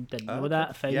 Didn't know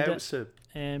that. I found it.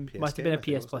 Must have been a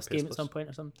PS Plus game at some point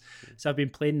or something. So I've been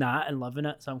playing that and loving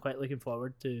it. So I'm quite looking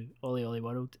forward to Ollie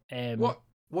World.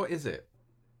 What is it?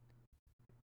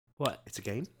 What? It's a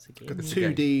game. It's a game. Like a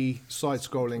 2D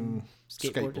side-scrolling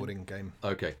skateboarding game.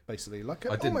 Okay. Basically, like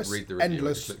I didn't read the review.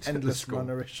 endless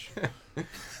runnerish.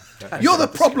 You're the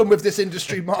problem with this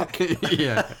industry, Mark.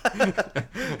 Yeah.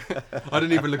 I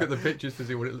didn't even look at the pictures to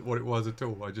see what it was at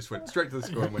all. I just went straight to the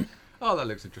score and went, oh, that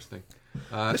looks interesting.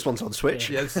 This one's on Switch.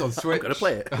 Yeah, it's on Switch. I'm going to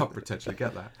play it. I'll potentially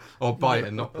get that. Or buy it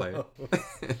and not play it.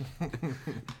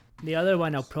 The other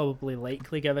one I'll probably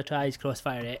likely give a try is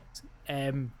Crossfire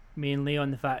X. Mainly on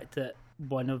the fact that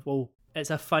it's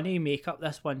a funny make-up,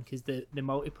 this one, because the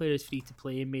multiplayer is free to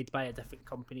play, made by a different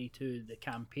company to the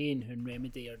campaign, who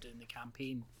Remedy are doing the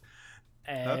campaign.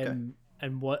 And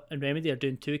Remedy are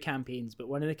doing 2 campaigns, but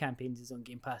one of the campaigns is on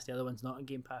Game Pass, the other one's not on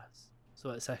Game Pass.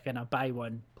 So it's a kind of buy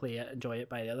one, play it, enjoy it,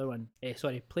 buy the other one.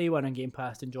 Play one on Game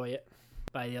Pass, enjoy it,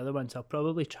 buy the other one. So I'll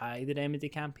probably try the Remedy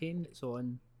campaign. It's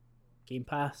on Game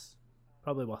Pass.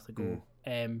 Probably worth a go.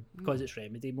 Because it's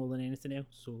Remedy more than anything else.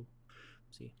 So,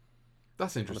 see.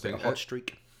 That's interesting. A hot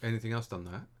streak. Anything else done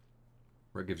that?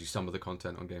 Where it gives you some of the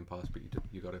content on Game Pass, but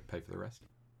you got to pay for the rest.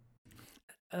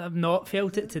 I've not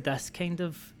felt it to this kind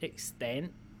of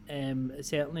extent.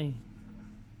 Certainly,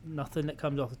 nothing that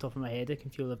comes off the top of my head I can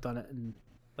feel they've done it in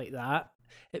like that.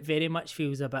 It very much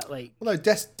feels a bit like. Although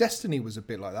Destiny was a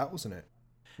bit like that, wasn't it?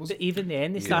 But even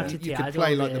then, they started to add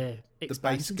all the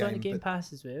expansions on the Game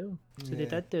Pass as well. So they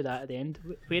did do that at the end.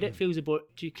 Where it feels about,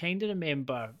 do you kind of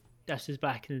remember this was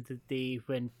back in the day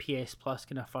when PS Plus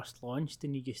kind of first launched,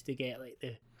 and you used to get like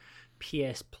the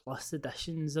PS Plus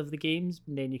editions of the games,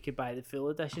 and then you could buy the full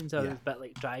editions. So it was a bit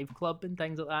like Drive Club and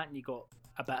things like that, and you got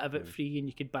a bit of it free, and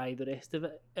you could buy the rest of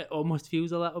it. It almost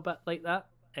feels a little bit like that.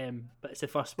 But it's the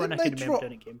first one I can remember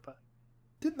doing at Game Pass.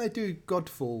 Didn't they do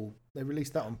Godfall? They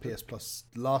released that on PS Plus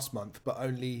last month, but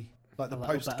only like the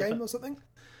post game or something.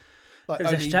 Like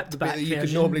only the bit that you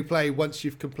can normally play once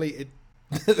you've completed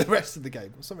the rest of the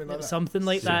game, or something like that. Something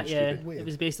like that, yeah. It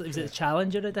was basically a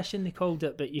Challenger edition they called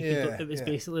it, but it was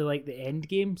basically like the end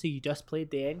game. So you just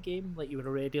played the end game, like you were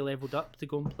already leveled up to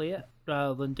go and play it,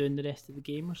 rather than doing the rest of the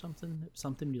game or something. It was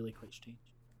something really quite strange.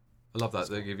 I love that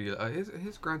they give you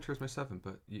here's Gran Turismo 7,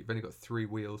 but you've only got 3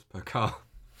 wheels per car.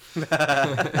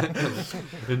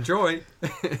 Enjoy.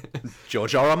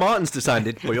 George R. R. Martin's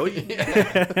decided. Throwback.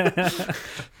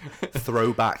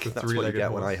 That's what you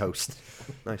get when I host.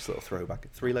 Nice little throwback.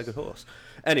 3-legged horse.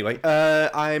 Anyway,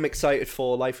 I'm excited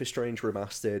for Life is Strange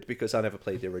Remastered because I never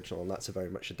played the original, and that's a very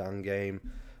much a Dan game.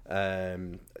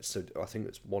 So I think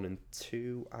it's 1 and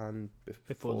 2 and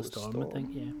Before the Storm. I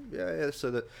think, yeah.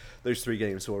 So those 3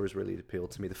 games always really appealed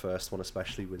to me. The first one,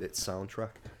 especially with its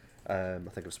soundtrack. I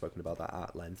think I've spoken about that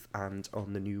at length, and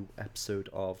on the new episode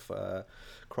of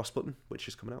Cross Button, which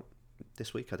is coming out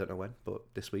this week. I don't know when, but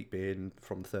this week being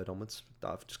from the 3rd onwards,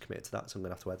 I've just committed to that, so I'm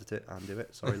going to have to edit it and do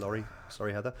it. Sorry, Laurie.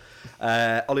 Sorry, Heather.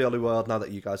 Ollie Ollie World, now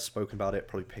that you guys have spoken about it,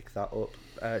 probably pick that up.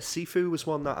 Sifu was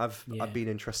one that I've been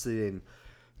interested in,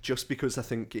 just because I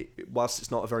think, whilst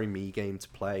it's not a very me game to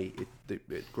play,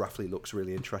 it graphically looks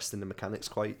really interesting. The mechanics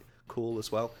quite cool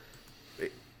as well.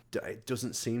 It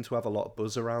doesn't seem to have a lot of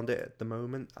buzz around it at the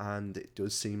moment, and it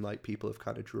does seem like people have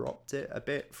kind of dropped it a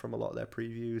bit from a lot of their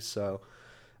previews, so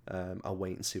I'll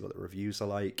wait and see what the reviews are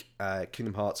like.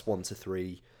 Kingdom Hearts 1 to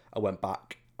 3, I went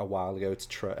back a while ago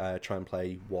to try and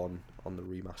play 1 on the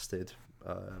remastered.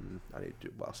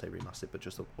 I'll say remastered, but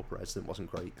just up-res. It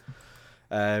wasn't great.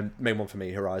 Main one for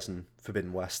me, Horizon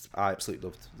Forbidden West. I absolutely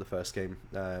loved the first game.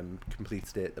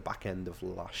 Completed it at the back end of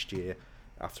last year.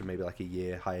 After maybe like a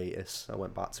year hiatus, I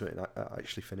went back to it and I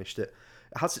actually finished it.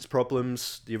 It has its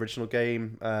problems, the original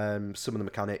game. Some of the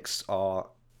mechanics are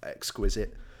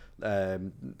exquisite.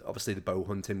 Obviously, the bow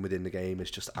hunting within the game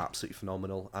is just absolutely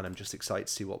phenomenal, and I'm just excited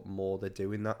to see what more they're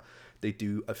doing. That they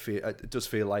do. It does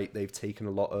feel like they've taken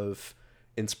a lot of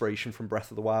inspiration from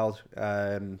Breath of the Wild.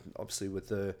 Obviously, with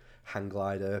the hang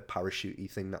glider, parachute-y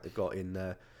thing that they've got in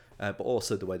there. But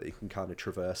also the way that you can kind of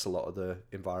traverse a lot of the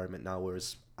environment now,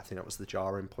 whereas I think that was the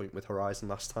jarring point with Horizon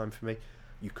last time for me.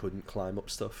 You couldn't climb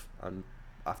up stuff, and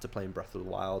after playing Breath of the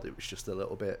Wild, it was just a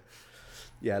little bit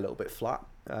flat.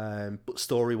 But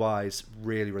story-wise,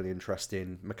 really, really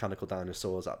interesting. Mechanical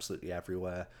dinosaurs absolutely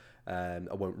everywhere. I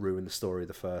won't ruin the story of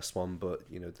the first one, but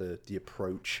you know the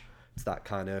approach to that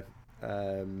kind of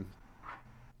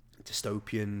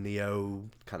dystopian neo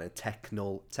kind of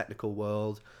technical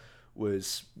world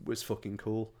was fucking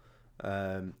cool.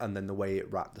 And then the way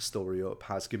it wrapped the story up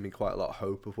has given me quite a lot of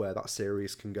hope of where that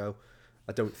series can go.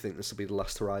 I don't think this will be the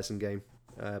last Horizon game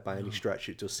by any stretch.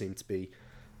 It does seem to be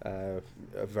a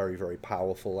very, very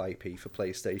powerful IP for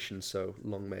PlayStation, so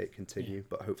long may it continue.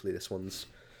 But hopefully this one's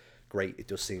great. It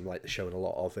does seem like they're showing a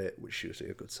lot of it, which is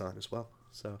usually a good sign as well.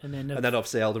 So and then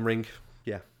obviously Elden Ring.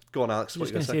 Yeah, go on, Alex. I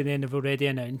was going to say, then they've already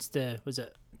announced was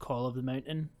it Call of the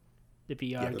Mountain, the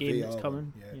VR game that's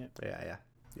coming.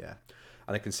 Yeah.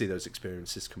 And I can see those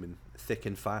experiences coming thick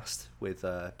and fast with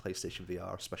PlayStation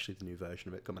VR, especially the new version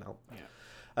of it coming out.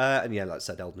 And like I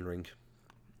said, Elden Ring.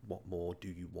 What more do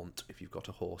you want if you've got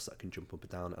a horse that can jump up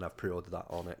and down? And I've pre-ordered that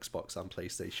on Xbox and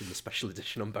PlayStation, the special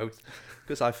edition on both,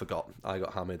 because I forgot. I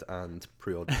got hammered and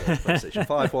pre-ordered the PlayStation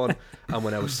 5 one, and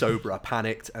when I was sober, I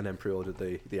panicked and then pre-ordered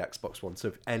the Xbox one. So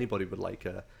if anybody would like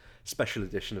a special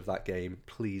edition of that game,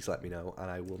 please let me know, and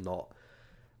I will not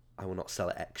sell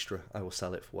it extra. I will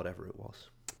sell it for whatever it was.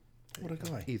 What a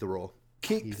guy! Either or.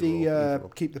 Keep the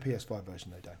PS5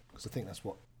 version though, Dan, because I think that's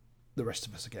what the rest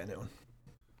of us are getting it on.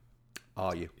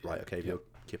 Are you? Right, okay, you're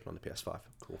keeping on the PS5.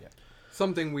 Cool. Yeah.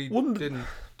 Something we didn't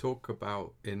talk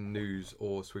about in news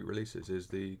or sweet releases is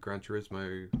the Gran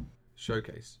Turismo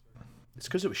showcase. It's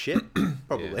because it was shit,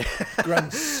 probably. Gran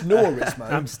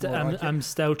Snorismo. I'm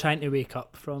still trying to wake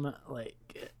up from it. Like,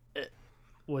 it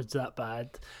was that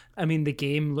bad. I mean, the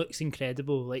game looks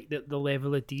incredible. Like, the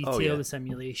level of detail, the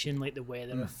simulation, like the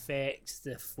weather effects,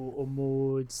 the photo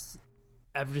modes,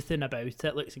 everything about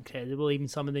it looks incredible. Even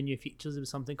some of the new features. There was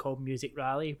something called Music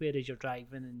Rally, whereas you're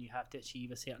driving and you have to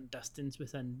achieve a certain distance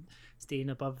within staying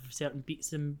above certain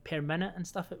beats per minute and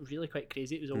stuff. It was really quite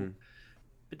crazy. It was all...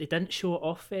 But they didn't show it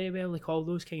off very well. Like, all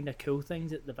those kind of cool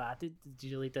things that they've added, they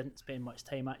really didn't spend much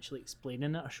time actually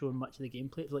explaining it or showing much of the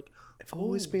gameplay. It was like, it's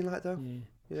always been like, though.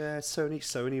 Yeah,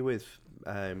 Sony with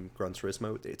Gran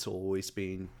Turismo, it's always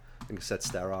been, like I said,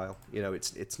 sterile. You know,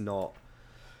 it's not,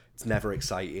 it's never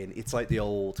exciting. It's like the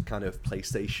old kind of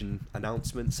PlayStation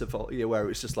announcements of, you know, where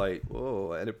it's just like,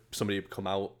 oh, and somebody would come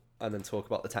out and then talk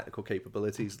about the technical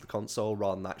capabilities of the console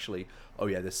rather than actually, oh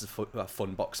yeah, this is a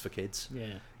fun box for kids.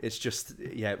 Yeah. It's just,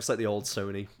 yeah, it was like the old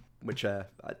Sony, which I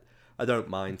don't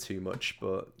mind too much,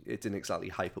 but it didn't exactly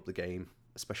hype up the game,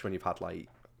 especially when you've had, like,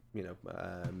 you know,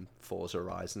 Forza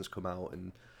Horizons come out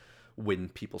and win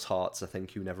people's hearts, I think,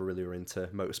 who never really were into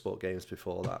motorsport games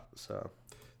before that. So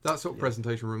that sort of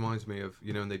presentation reminds me of,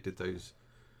 you know, when they did those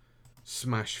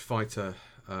Smash Fighter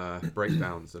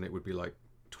breakdowns, and it would be like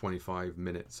 25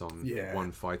 minutes on one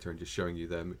fighter and just showing you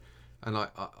them. And I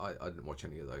didn't watch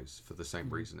any of those for the same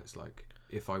reason. It's like,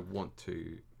 if I want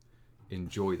to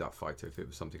enjoy that fighter, if it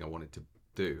was something I wanted to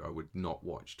do, I would not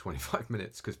watch 25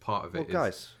 minutes, because part of it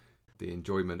is the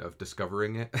enjoyment of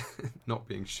discovering it, not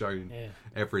being shown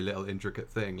every little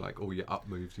intricate thing, like all your up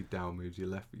moves, your down moves, your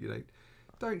left. You know,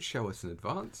 don't show us in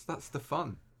advance. That's the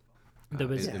fun,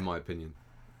 in my opinion.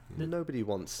 Nobody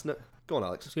wants... Go on,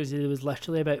 Alex. Because there was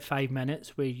literally about 5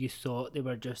 minutes where you thought it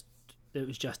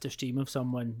was just a stream of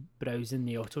someone browsing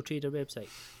the Auto Trader website.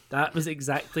 That was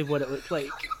exactly what it looked like.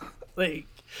 Like,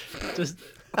 just...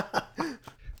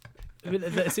 I mean,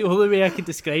 that's the only way I could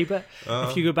describe it.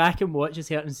 If you go back and watch a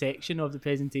certain section of the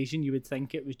presentation, you would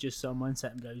think it was just someone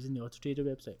sitting browsing the Auto Trader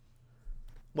website.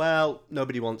 Well,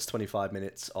 nobody wants 25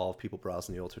 minutes of people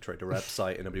browsing the Auto Trader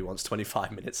website, and nobody wants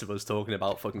 25 minutes of us talking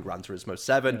about fucking Gran Turismo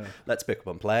 7. Yeah. Let's pick up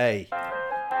and play.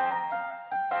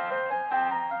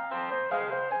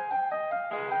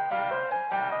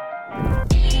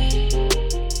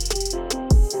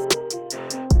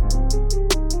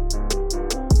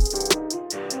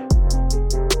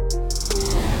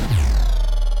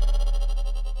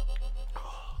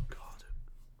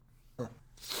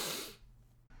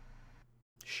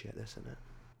 Isn't it?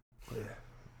 Oh, yeah.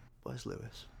 Where's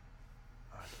Lewis?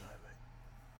 I don't know, mate.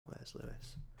 Where's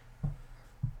Lewis?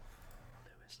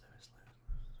 Lewis.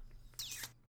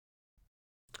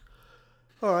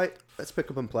 All right, let's pick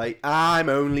up and play. I'm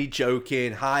only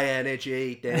joking. High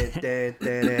energy.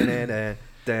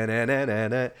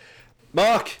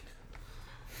 Mark.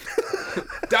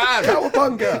 Dan.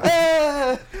 Cowabunga.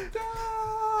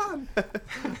 Dan.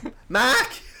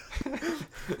 Mac.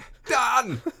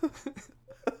 Dan.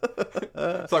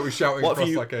 It's like we're shouting across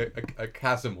like a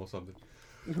chasm or something.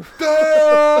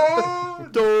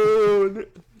 Done!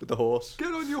 With the horse.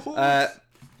 Get on your horse.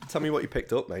 Tell me what you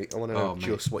picked up, mate. I want to know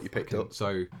just what you picked up.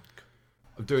 So,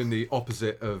 I'm doing the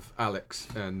opposite of Alex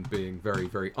and being very,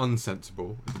 very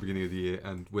unsensible at the beginning of the year,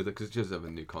 and with it, because it's just a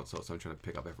new console, so I'm trying to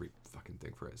pick up every fucking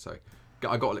thing for it. So,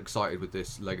 I got all excited with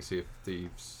this Legacy of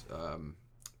Thieves,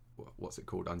 what's it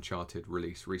called, Uncharted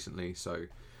release recently, so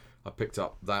I picked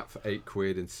up that for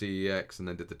 £8 in CEX, and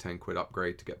then did the £10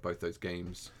 upgrade to get both those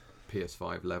games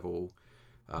PS5 level.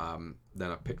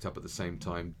 Then I picked up at the same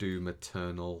time Doom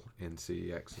Eternal in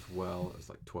CEX as well. It was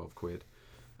like £12, which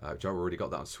I've already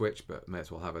got that on Switch, but may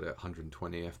as well have it at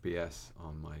 120 FPS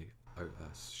on my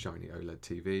shiny OLED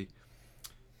TV.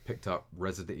 Picked up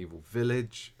Resident Evil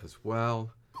Village as well.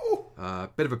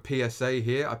 Bit of a PSA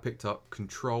here. I picked up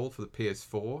Control for the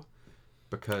PS4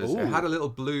 because it had a little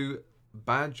blue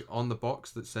badge on the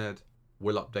box that said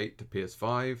will update to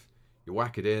PS5. You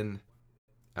whack it in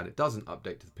and it doesn't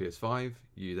update to the PS5.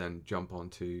 You then jump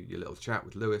onto your little chat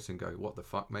with Lewis and go, what the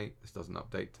fuck, mate, this doesn't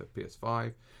update to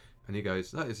PS5. And he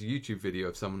goes, that is a YouTube video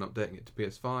of someone updating it to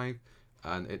PS5.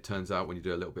 And it turns out when you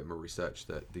do a little bit more research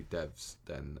that the devs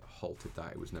then halted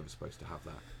that. It was never supposed to have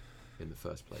that in the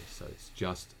first place. So it's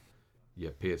just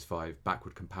your PS5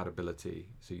 backward compatibility,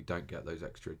 so you don't get those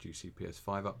extra juicy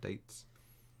PS5 updates.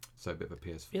 So a bit of a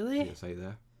PSA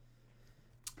there.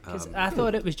 Because I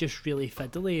thought it was just really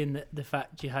fiddly in the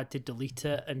fact you had to delete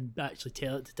it and actually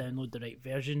tell it to download the right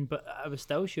version, but I was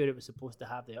still sure it was supposed to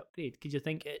have the upgrade, because you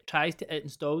think it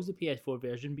installs the PS4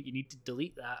 version, but you need to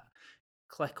delete that,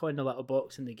 click on the little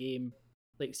box in the game,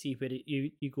 like see where you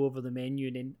go over the menu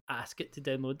and then ask it to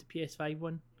download the PS5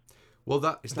 one. Well,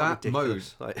 that mode,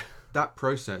 Like, that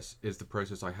process is the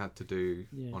process I had to do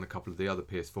Yeah. on a couple of the other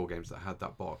PS4 games that had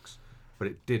that box, but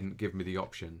it didn't give me the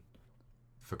option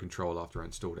for control after I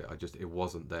installed it. It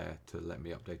wasn't there to let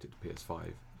me update it to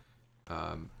PS5.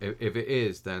 If it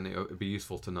is, then it would be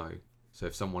useful to know. So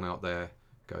if someone out there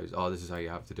goes, "Oh, this is how you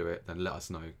have to do it," then let us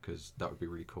know, because that would be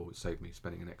really cool. It saved me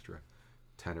spending an extra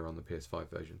tenner on the PS5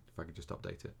 version if I could just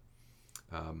update it.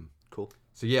 cool.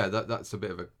 So yeah, that's a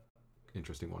bit of a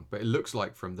interesting one. But it looks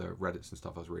like from the Reddits and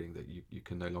stuff I was reading that you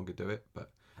can no longer do it.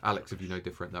 But Alex, if you know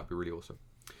different, that'd be really awesome.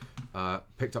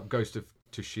 Picked up Ghost of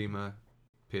Tsushima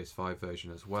PS5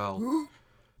 version as well.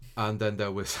 And then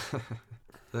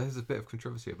there's a bit of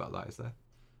controversy about that, is there?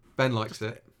 Ben likes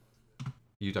it.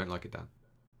 You don't like it, Dan.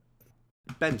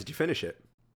 Ben, did you finish it?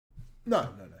 No.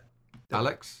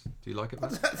 Alex, do you like it,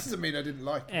 Ben? That doesn't mean I didn't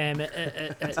like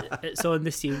it. It's on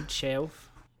the sealed shelf.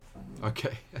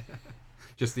 Okay.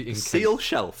 Just the encased. Seal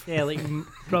shelf. Yeah, like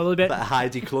probably a bit. But a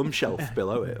Heidi Klum shelf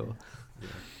below it. Or...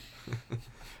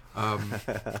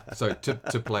 So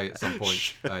to play at some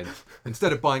point,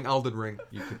 instead of buying Elden Ring,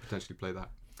 you could potentially play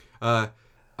that.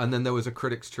 And then there was a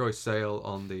Critics' Choice sale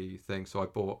on the thing, so I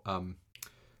bought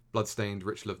Bloodstained: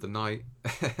 Ritual of the Night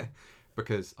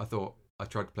because I thought I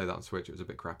tried to play that on Switch. It was a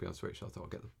bit crappy on Switch, so I thought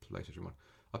I'd get the PlayStation one.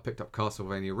 I picked up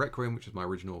Castlevania Requiem, which was my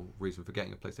original reason for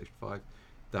getting a PlayStation 5.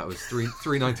 That was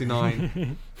 $3.99,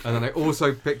 and then I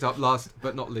also picked up, last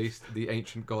but not least, the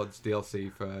Ancient Gods DLC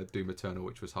for Doom Eternal,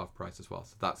 which was half price as well.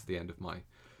 So that's the end of my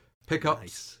pickups.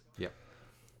 Nice. Yeah.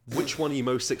 Which one are you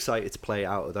most excited to play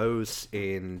out of those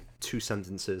in 2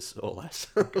 sentences or less?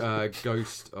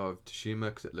 Ghost of Tsushima,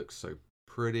 because it looks so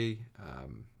pretty,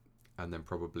 and then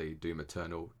probably Doom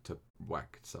Eternal to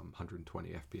whack some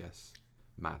 120 FPS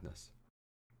madness.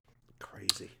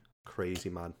 Crazy,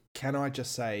 man. Can I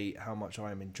just say how much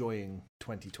I am enjoying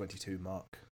 2022,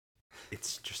 Mark?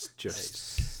 It's just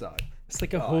So, It's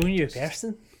like a whole new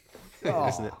person.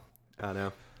 isn't it? I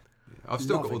know. I've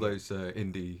still got all Loving those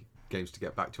indie games to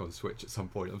get back to on Switch at some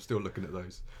point. I'm still looking at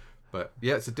those, but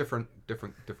yeah, it's a different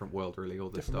world, really. All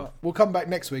this stuff. We'll come back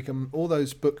next week, and all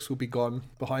those books will be gone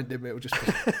behind him. It will just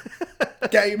be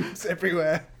games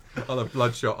everywhere. I'll have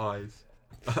bloodshot eyes.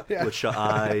 Yeah. Bloodshot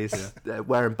eyes,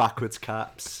 wearing backwards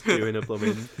caps, doing a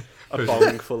blooming a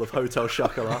bong full of Hotel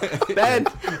Chocolat. Ben,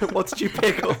 what did you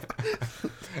pick up?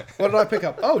 What did I pick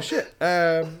up? Oh shit!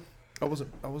 I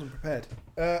wasn't prepared.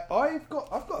 I've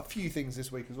got a few things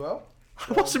this week as well.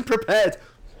 I wasn't prepared.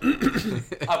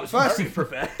 I was very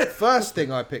prepared. First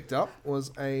thing I picked up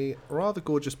was a rather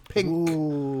gorgeous pink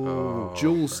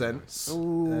Jewel Sense.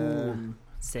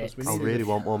 Set. we I needed really a-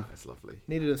 want one. That's lovely.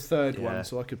 Needed a third Yeah. one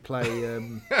so I could play.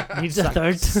 Needs a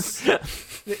third.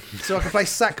 So I could play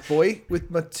Sackboy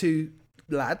with my 2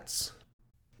 lads.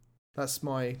 That's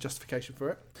my justification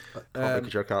for it. Can't make a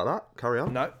joke out of that. Carry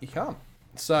on. No, you can't.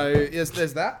 So yes,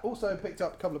 there's that. Also picked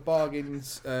up a couple of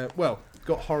bargains.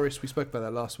 Got Horace. We spoke about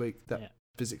that last week. That Yeah.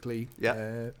 physically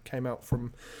Yeah. came out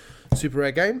from Super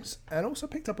Rare Games, and also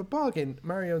picked up a bargain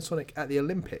Mario and Sonic at the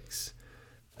Olympics.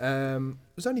 It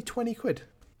was only £20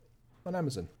 on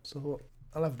Amazon, so I thought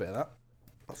I'll have a bit of that.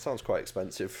 That sounds quite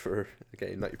expensive for a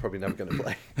game that you're probably never going to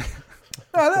play.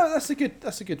 No, that's a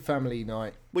good family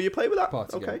night Will you play with that?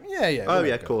 party Okay. game. Yeah. Oh we'll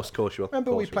yeah, go of course you will.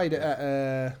 Remember we Course you played will. it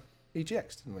at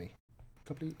EGX, didn't we? A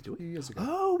couple of Did we? years ago.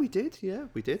 Oh, we did. Yeah,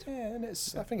 we did. Yeah, and I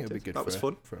think it'll be good. That was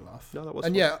fun. For a laugh. No, that was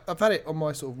And fun. yeah, I've had it on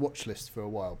my sort of watch list for a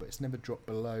while, but it's never dropped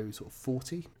below sort of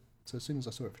 40. So as soon as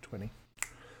I saw it for 20,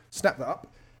 snap that up.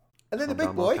 And then the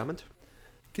big boy,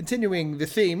 continuing the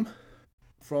theme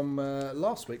from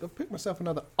last week, I've picked myself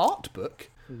another art book.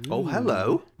 Oh,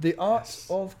 hello. The Art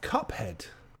of Cuphead.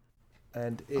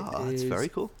 And it It's is very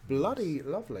cool. bloody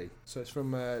lovely. So it's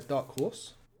from Dark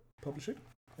Horse Publishing,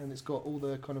 and it's got all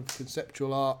the kind of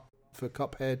conceptual art for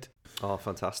Cuphead, Oh,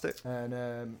 fantastic. and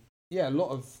a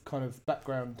lot of kind of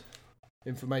background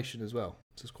information as well.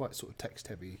 So it's quite sort of text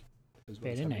heavy as well.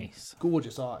 Very It's having nice.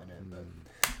 gorgeous art in it. But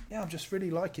yeah, I'm just really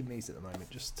liking these at the moment.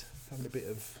 Just having a bit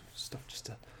of stuff just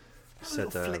to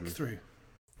Said, flick through.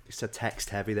 You said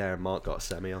text heavy there, and Mark got a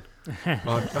semi on.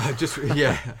 I just want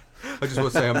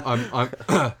to say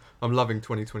I'm loving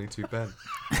 2022 Ben.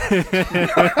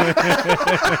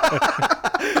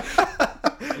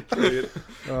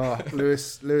 Oh,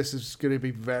 Lewis is going to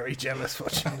be very jealous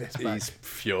watching this. He's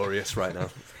furious right now.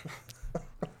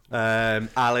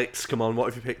 Alex, come on, what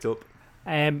have you picked up?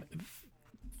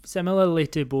 Similarly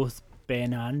to both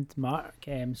Ben and Mark,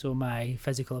 so my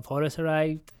Physical of Horus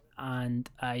arrived, and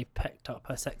I picked up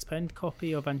a £6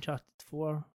 copy of Uncharted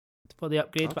 4 for the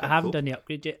upgrade, but I Okay, haven't cool. done the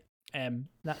upgrade yet.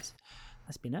 That's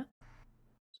been it.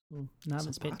 So I haven't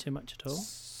Not spent bad. too much at all.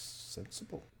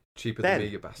 Sensible. Cheaper Ben. than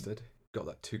me, you bastard. got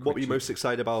that too quick. What were you most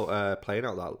excited about playing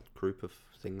out that group of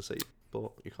things that you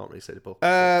bought? You can't really say the book.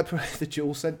 The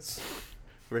DualSense.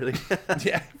 Really?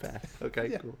 Yeah. Fair. Okay,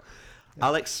 Yeah. cool.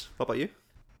 Alex, what about you?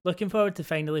 Looking forward to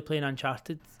finally playing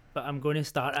Uncharted, but I'm going to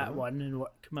start at 1 and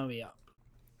work my way up.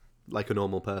 Like a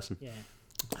normal person. Yeah.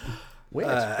 Weird.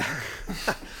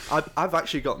 I've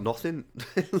actually got nothing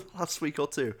last week or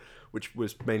two, which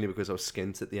was mainly because I was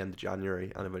skint at the end of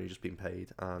January and I've only just been paid,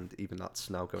 and even that's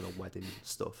now going on wedding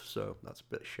stuff, so that's a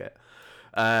bit of shit.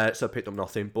 So I picked up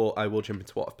nothing, but I will jump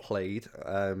into what I've played.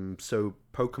 So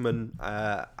Pokemon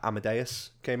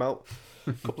Amadeus came out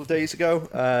a couple of days ago,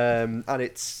 and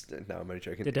it's... No, I'm only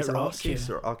joking. Did it rock you? Arceus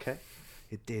or Arceus?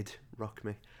 It did rock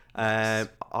me.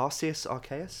 Arceus?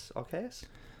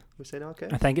 We're saying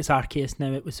Arceus? I think it's Arceus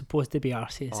now. It was supposed to be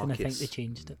Arceus, and I think Arceus. they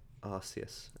changed it.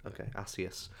 Arceus. Okay,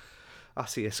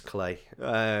 Arceus Clay.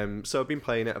 So I've been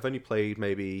playing it. I've only played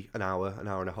maybe an hour and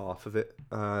a half of it,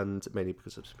 and mainly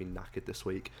because I've just been knackered this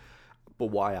week. But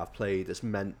why I've played has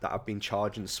meant that I've been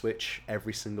charging the Switch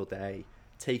every single day,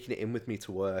 taking it in with me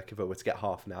to work if I were to get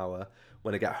half an hour.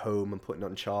 When I get home and putting it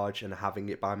on charge and having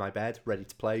it by my bed, ready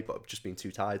to play, but I've just been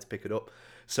too tired to pick it up.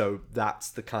 So that's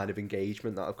the kind of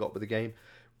engagement that I've got with the game.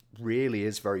 Really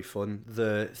is very fun.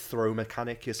 The throw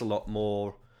mechanic is a lot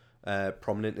more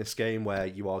prominent in this game, where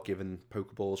you are given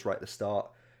Pokeballs right at the start.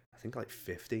 I think like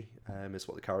 50 is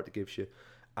what the character gives you,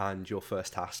 and your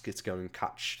first task is to go and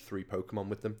catch 3 Pokemon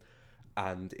with them,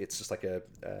 and it's just like a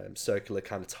circular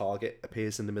kind of target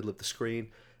appears in the middle of the screen,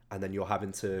 and then you're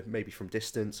having to, maybe from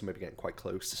distance or maybe getting quite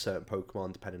close to certain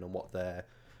Pokemon, depending on what their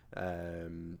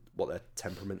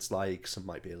temperament's like. Some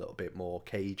might be a little bit more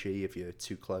cagey if you're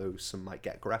too close. Some might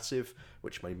get aggressive,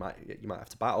 which you might have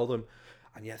to battle them.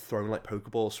 And yeah, throwing like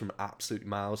Pokeballs from absolutely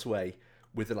miles away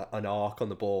with like an arc on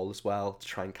the ball as well to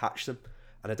try and catch them.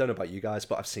 And I don't know about you guys,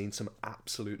 but I've seen some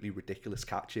absolutely ridiculous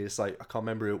catches. Like, I can't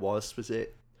remember who it was. Was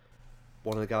it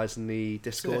one of the guys in the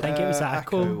Discord? I think it was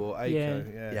Akko. Or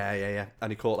Aiko, Yeah.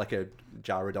 And he caught like a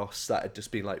Gyarados that had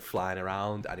just been like flying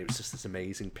around, and it was just this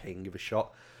amazing ping of a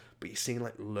shot. But you're seeing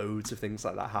like loads of things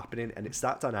like that happening, and it's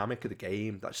that dynamic of the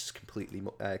game that's just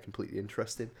completely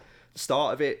interesting. The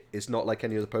start of it is not like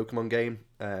any other Pokemon game.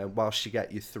 Whilst you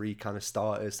get your 3 kind of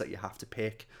starters that you have to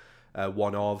pick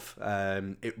one of,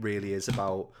 it really is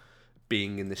about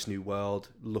being in this new world,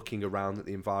 looking around at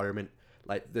the environment.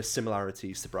 Like, the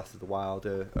similarities to Breath of the Wild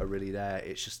are really there.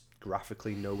 It's just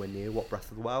graphically nowhere near what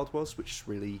Breath of the Wild was, which is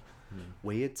really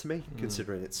weird to me,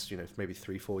 considering it's, maybe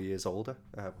 3-4 years older.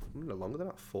 No longer than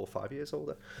that, 4 or 5 years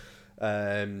older.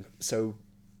 So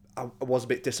I was a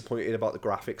bit disappointed about the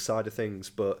graphics side of things,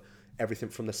 but everything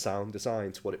from the sound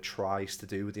design to what it tries to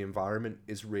do with the environment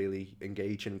is really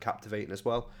engaging and captivating as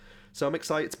well. So I'm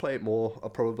excited to play it more. I'll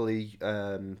probably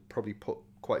put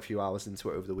quite a few hours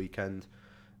into it over the weekend.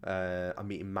 I'm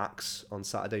meeting Max on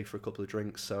Saturday for a couple of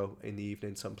drinks, so in the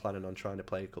evening, so I'm planning on trying to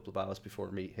play a couple of hours before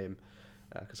I meet him,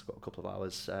 because I've got a couple of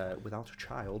hours without a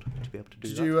child to be able to do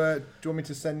that. Do you want me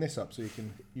to send this up so you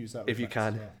can use that? If you Max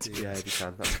can, as well? yeah, if you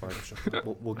can, that's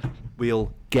fine.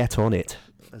 We'll get on it,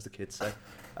 as the kids say.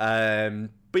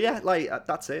 But yeah, like,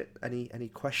 that's it. Any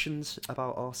questions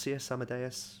about Arceus,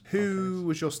 Amadeus? Who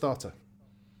was your starter?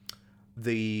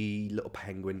 The little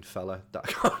penguin fella that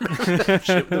I can't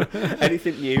remember.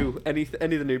 Anything new, any of the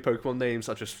new Pokemon names,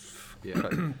 I just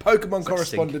Pokemon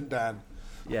correspondent Dan.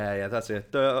 Yeah, that's it.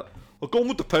 I'll go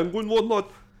with the penguin one, lad.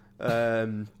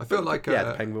 I feel like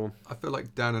the penguin one. I feel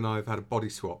like Dan and I have had a body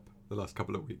swap the last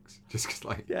couple of weeks, just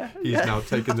because he's yeah. now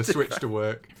taking the Switch to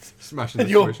work, smashing And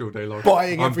the you're Switch all day long.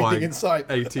 buying I'm everything buying in sight.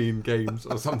 18 games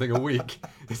or something a week.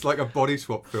 It's like a body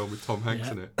swap film with Tom Hanks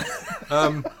in it.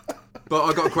 But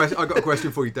I got a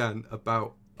question for you, Dan,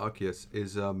 about Arceus.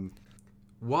 Is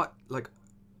what, like,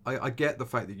 I get the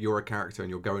fact that you're a character and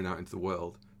you're going out into the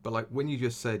world, but like when you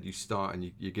just said you start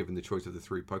and you're given the choice of the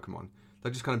 3 Pokemon,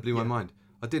 that just kind of blew my mind.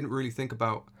 I didn't really think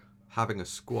about having a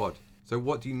squad. So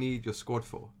what do you need your squad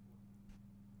for?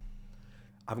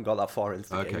 I haven't got that far into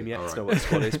the game yet all to know right. what the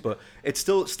squad is, but it's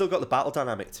still got the battle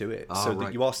dynamic to it, so right.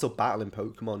 that you are still battling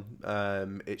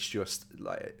Pokemon. It's just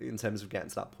like, in terms of getting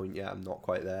to that point, I'm not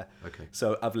quite there. Okay.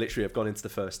 So I've gone into the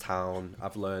first town.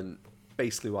 I've learned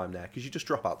basically why I'm there, because you just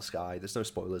drop out the sky. There's no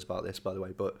spoilers about this, by the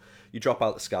way, but you drop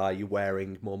out the sky. You're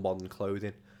wearing more modern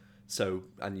clothing,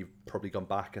 and you've probably gone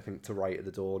back, I think, to right at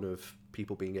the dawn of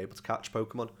people being able to catch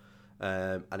Pokemon,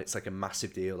 and it's like a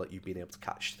massive deal that you've been able to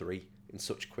catch 3 in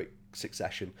such quick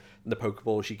succession. And the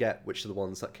Pokeballs you get, which are the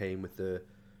ones that came with the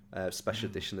special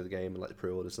edition of the game and like the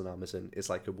pre-orders on Amazon, is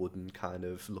like a wooden kind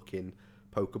of looking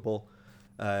Pokeball.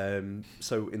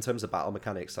 So in terms of battle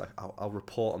mechanics, I'll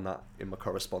report on that in my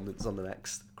correspondence on the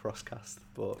next CrossCast,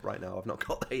 but right now I've not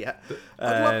got there yet.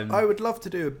 I would love to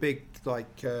do a big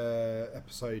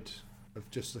episode of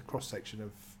just a cross section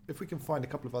of, if we can find a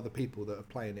couple of other people that are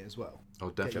playing it as well. Oh,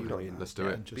 definitely. Let's do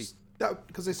it.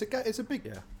 Because it's a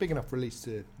big enough release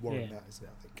to warrant that, isn't it?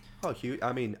 I think. Oh, huge.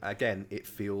 I mean, again, it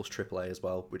feels AAA as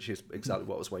well, which is exactly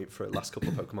what I was waiting for. The last couple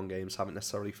of Pokemon games haven't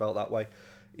necessarily felt that way,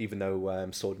 even though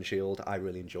Sword and Shield, I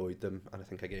really enjoyed them, and I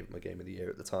think I gave them a Game of the Year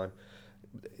at the time.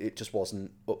 It just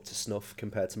wasn't up to snuff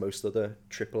compared to most other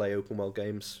AAA open world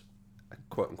games,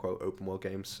 quote-unquote open world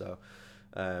games, so...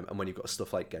 and when you've got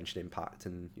stuff like Genshin Impact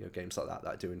and games like that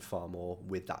are doing far more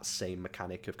with that same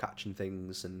mechanic of catching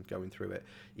things and going through it,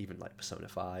 even like Persona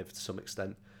 5 to some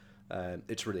extent,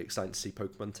 it's really exciting to see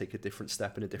Pokemon take a different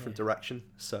step in a different direction.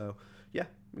 So yeah,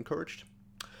 encouraged.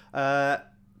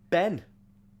 Ben,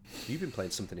 you've been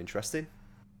playing something interesting.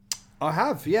 I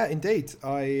have, yeah, indeed.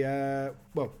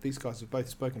 Well, these guys have both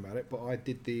spoken about it, but I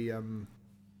did the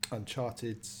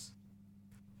Uncharted,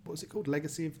 what was it called?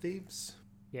 Legacy of Thieves?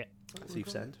 Yeah.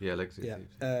 Thief's End? Yeah, Legacy of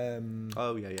Thieves.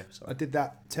 Sorry. I did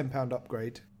that £10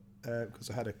 upgrade because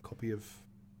I had a copy of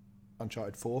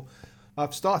Uncharted 4.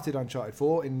 I've started Uncharted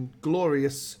 4 in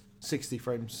glorious 60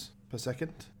 frames per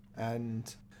second,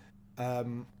 and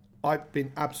I've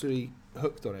been absolutely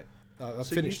hooked on it. I've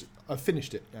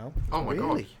finished it now. Oh my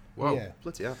Really? god! Wow. Yeah.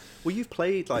 Bloody hell. Well, you've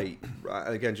played, like,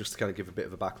 again, just to kind of give a bit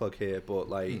of a backlog here, but,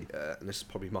 like, and this is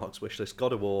probably Mark's wish list,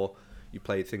 God of War, you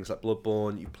played things like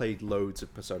Bloodborne, you played loads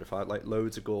of Persona 5, like,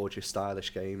 loads of gorgeous,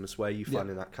 stylish games. Where are you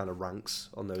finding that kind of ranks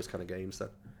on those kind of games, then?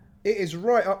 It is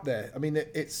right up there. I mean,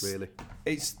 it's Really?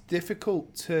 It's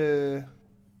difficult to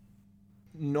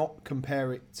not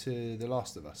compare it to The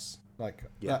Last of Us. Like,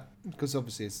 because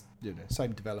obviously it's,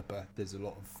 same developer. There's a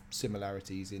lot of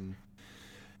similarities in...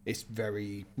 It's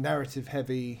very narrative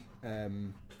heavy.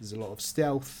 There's a lot of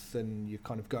stealth, and you're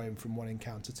kind of going from one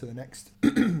encounter to the next.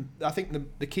 I think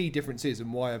the key difference is,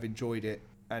 and why I've enjoyed it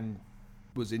and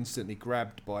was instantly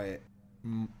grabbed by it,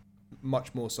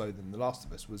 much more so than The Last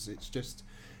of Us, was it's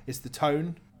the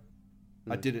tone.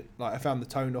 I found the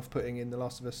tone off-putting in The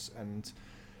Last of Us, and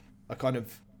I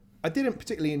didn't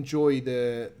particularly enjoy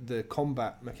the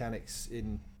combat mechanics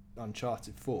in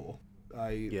Uncharted 4.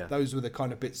 Those were the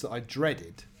kind of bits that I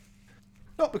dreaded.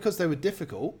 Not because they were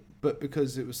difficult, but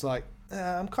because it was like,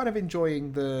 I'm kind of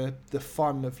enjoying the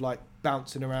fun of like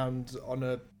bouncing around on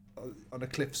a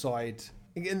cliffside.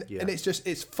 And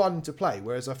it's fun to play.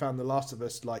 Whereas I found The Last of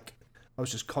Us, like, I was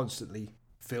just constantly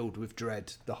filled with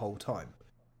dread the whole time.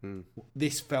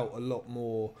 This felt a lot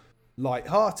more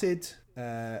light-hearted,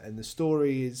 and the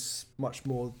story is much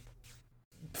more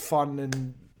fun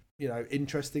and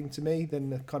interesting to me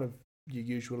than the kind of your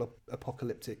usual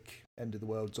apocalyptic end of the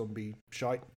world zombie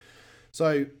shite.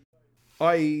 So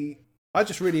I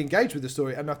just really engaged with the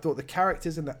story, and I thought the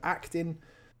characters and the acting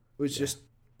was just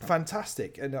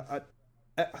fantastic. And I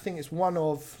think it's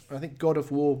I think God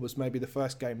of War was maybe the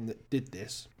first game that did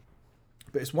this,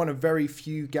 but it's one of very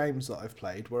few games that I've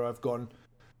played where I've gone,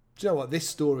 do you know what, this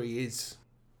story is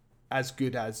as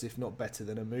good as, if not better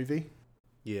than, a movie.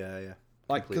 Yeah.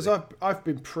 Like, because I've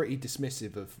been pretty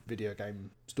dismissive of video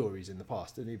game stories in the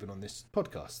past, and even on this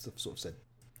podcast, I've sort of said,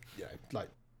 like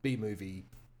B-movie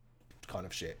kind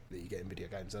of shit that you get in video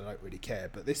games, and I don't really care.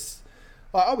 But this,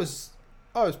 I was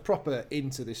proper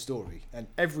into this story, and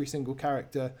every single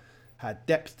character had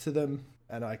depth to them,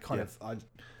 and I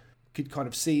could kind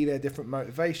of see their different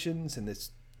motivations, and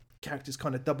there's characters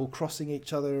kind of double crossing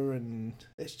each other, and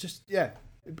it's just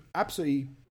absolutely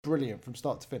brilliant from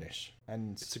start to finish.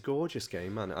 And it's a gorgeous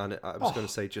game, man. And I was going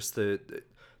to say, just the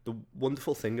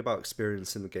wonderful thing about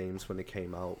experiencing the games when they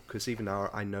came out, because even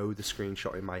now I know the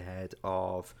screenshot in my head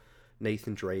of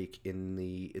Nathan Drake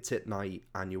it's at night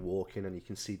and you're walking and you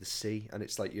can see the sea, and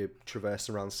it's like you're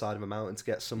traversing around the side of a mountain to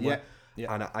get somewhere.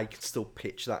 Yeah. And I can still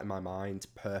picture that in my mind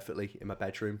perfectly in my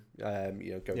bedroom.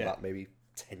 Going back maybe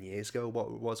 10 years ago, what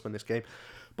it was when this game.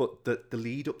 But the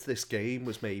lead up to this game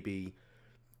was maybe,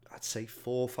 I'd say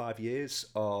 4 or 5 years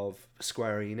of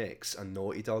Square Enix and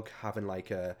Naughty Dog having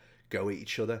like a go at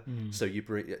each other. So you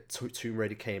bring Tomb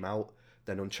Raider came out,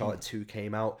 then Uncharted 2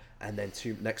 came out, and then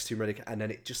next Tomb Raider, and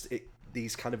then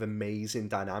these kind of amazing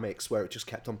dynamics where it just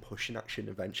kept on pushing action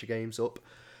adventure games up.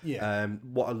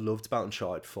 What I loved about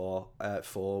Uncharted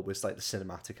 4 was like the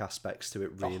cinematic aspects to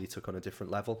it really took on a different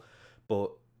level.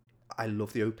 But I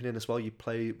love the opening as well.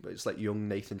 It's like young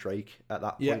Nathan Drake at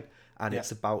that point, and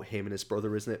it's about him and his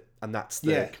brother, isn't it? And that's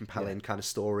the compelling kind of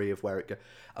story of where it goes.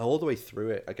 All the way through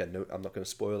it, again, no, I'm not going to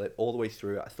spoil it, all the way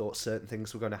through it, I thought certain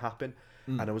things were going to happen,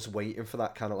 and I was waiting for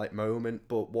that kind of like moment,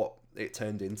 but what it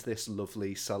turned into this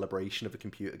lovely celebration of a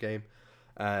computer game.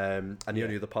 And the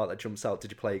only other part that jumps out,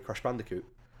 did you play Crash Bandicoot?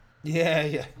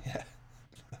 Yeah.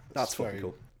 That's fucking very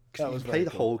cool. That You was play very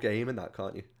the cool. whole game in that,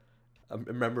 can't you? I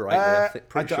remember rightly.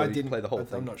 Pretty sure you didn't play the whole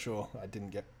thing. I'm not sure. I didn't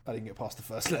get past the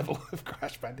first level of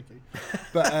Crash Bandicoot.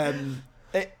 But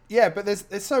but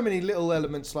there's so many little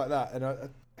elements like that, and I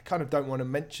kind of don't want to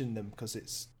mention them because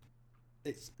it's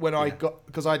when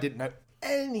because I didn't know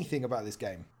anything about this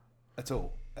game at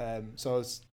all. So I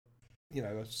was,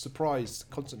 surprised,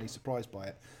 constantly surprised by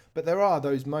it. But there are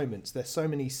those moments. There's so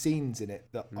many scenes in it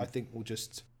that I think will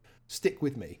just stick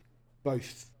with me,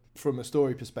 both from a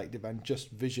story perspective and just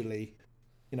visually.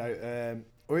 Like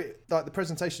the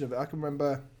presentation of it. I can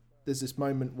remember there's this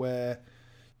moment where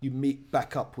you meet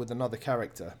back up with another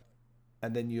character,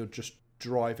 and then you're just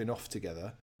driving off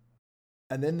together,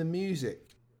 and then the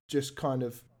music just kind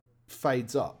of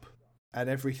fades up, and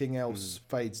everything else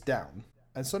fades down,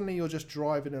 and suddenly you're just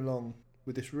driving along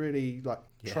with this really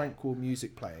tranquil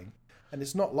music playing, and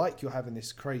it's not like you're having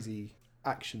this crazy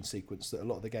action sequence that a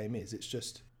lot of the game is. It's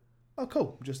just, oh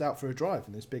cool, I'm just out for a drive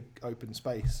in this big open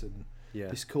space, and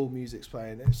this cool music's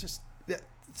playing. It's just the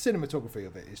cinematography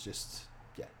of it is just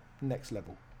next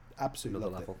level. Absolutely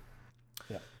Another loved level.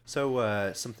 it. Yeah.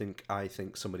 So something I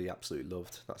think somebody absolutely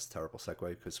loved. That's a terrible segue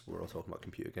because we're all talking about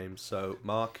computer games. So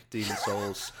Mark, Demon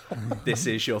Souls, this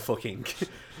is your fucking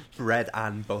bread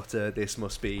and butter. This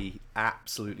must be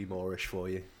absolutely Moorish for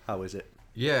you. How is it?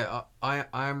 Yeah, I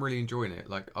am really enjoying it.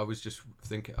 Like, I was just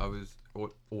thinking, I was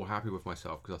all happy with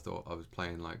myself because I thought I was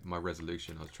playing like my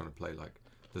resolution. I was trying to play like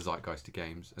the Zeitgeist of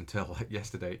games until like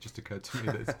yesterday. It just occurred to me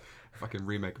that it's a fucking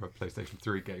remake of a PlayStation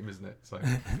 3 game, isn't it? So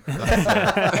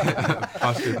that's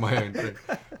busted my own thing.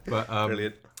 But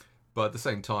Brilliant. But at the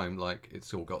same time, like,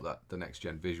 it's all got the next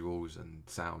gen visuals and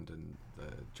sound and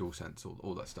the DualSense,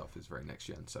 all that stuff is very next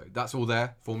gen. So that's all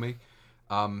there for me.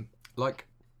 Like,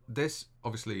 this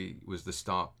obviously was the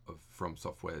start of From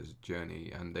Software's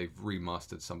journey, and they've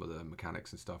remastered some of the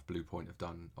mechanics and stuff. Bluepoint have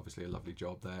done obviously a lovely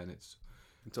job there, and it's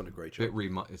done a great job.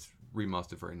 It's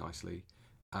remastered very nicely,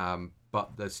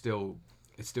 but it still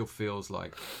feels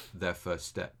like their first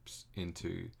steps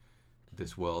into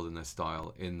this world and their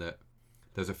style. In that,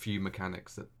 there's a few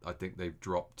mechanics that I think they've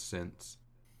dropped since,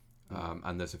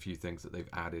 and there's a few things that they've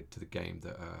added to the game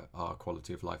that are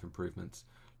quality of life improvements.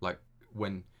 Like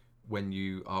when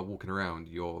you are walking around,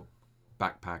 your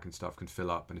backpack and stuff can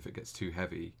fill up, and if it gets too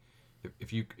heavy,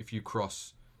 if you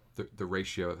cross the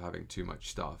ratio of having too much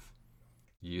stuff,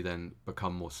 you then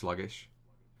become more sluggish.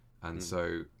 And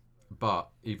so, but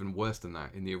even worse than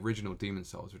that, in the original Demon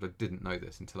Souls, which I didn't know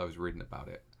this until I was reading about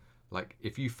it, like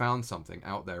if you found something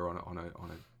out there on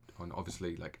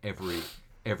obviously like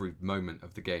every moment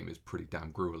of the game is pretty damn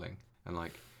grueling, and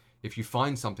like if you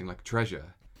find something like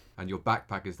treasure and your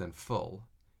backpack is then full,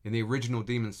 in the original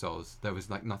Demon Souls there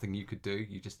was like nothing you could do.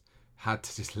 You just had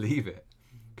to just leave it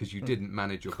because you didn't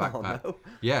manage your backpack. Oh, no.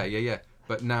 Yeah.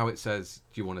 But now it says,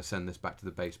 do you want to send this back to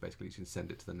the base? Basically, you can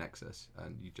send it to the Nexus,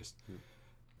 and you just.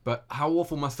 But how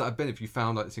awful must that have been if you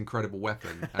found like this incredible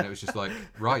weapon, and it was just like,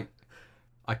 right,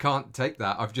 I can't take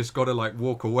that. I've just got to like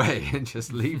walk away and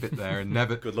just leave it there and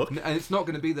never. Good luck. And it's not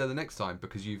going to be there the next time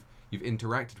because you've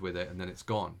interacted with it and then it's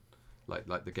gone, like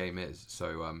the game is.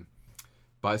 So,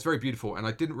 but it's very beautiful, and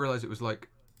I didn't realize it was like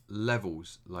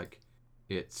levels. Like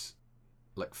it's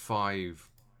like 5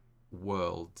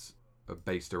 worlds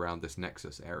based around this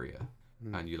Nexus area,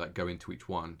 and you like go into each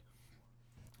one.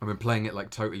 I've been playing it like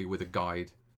totally with a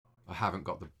guide. I haven't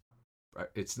got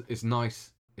it's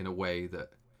nice in a way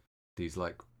that these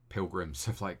like pilgrims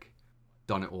have like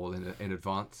done it all in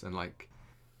advance and like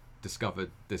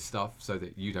discovered this stuff so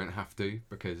that you don't have to,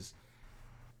 because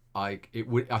I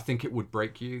think it would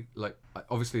break you. Like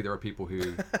obviously there are people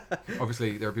who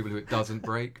it doesn't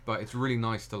break, but it's really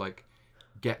nice to like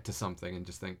get to something and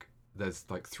just think there's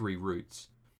like 3 routes,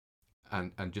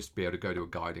 and just be able to go to a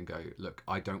guide and go, look,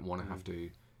 I don't want to have to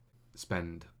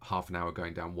spend half an hour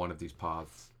going down one of these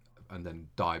paths and then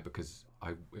die because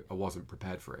I wasn't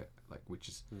prepared for it, like, which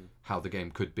is how the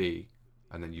game could be.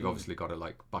 And then you've obviously got to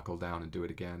like buckle down and do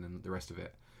it again and the rest of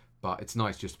it. But it's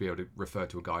nice just to be able to refer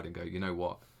to a guide and go, you know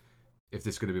what, if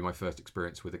this is going to be my first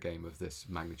experience with a game of this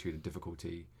magnitude and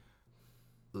difficulty,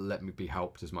 let me be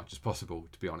helped as much as possible,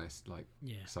 to be honest. Like,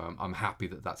 so I'm happy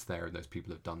that that's there and those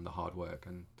people have done the hard work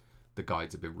and the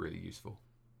guides have been really useful.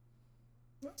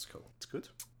 That's cool. It's good.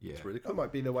 Yeah, It's really cool. That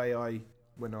might be the way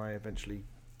when I eventually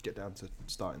get down to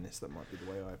starting this, that might be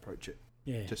the way I approach it.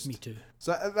 Yeah, me too.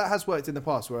 So that has worked in the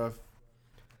past where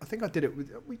I think I did it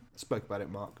with, we spoke about it,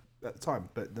 Mark, at the time,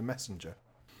 but The Messenger.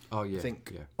 Oh yeah. I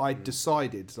think yeah. I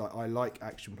decided that I like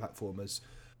action platformers.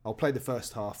 I'll play the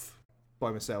first half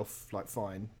by myself, like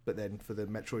fine, but then for the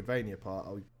Metroidvania part,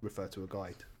 I'll refer to a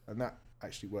guide, and that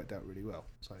actually worked out really well.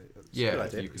 So yeah,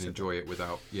 you can enjoy it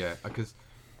without because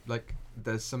like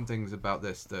there's some things about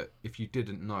this that if you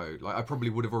didn't know, like I probably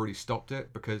would have already stopped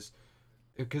it because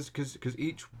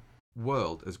each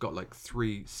world has got like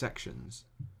 3 sections,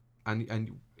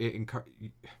 and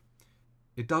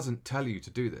it doesn't tell you to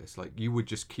do this. Like you would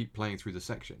just keep playing through the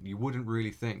section. You wouldn't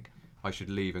really think I should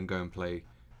leave and go and play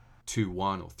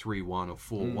 2-1 or 3-1 or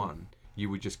 4-1. You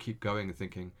would just keep going and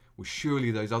thinking, well, surely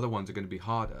those other ones are going to be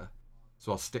harder,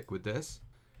 so I'll stick with this.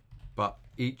 But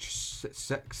each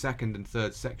second and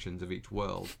third sections of each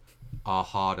world are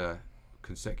harder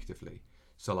consecutively.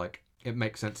 So like it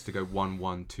makes sense to go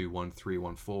 1-1, 2-1,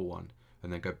 3-1, 4-1,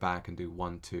 and then go back and do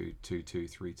 1-2, 2-2,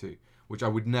 3-2, which I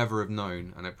would never have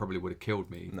known, and it probably would have killed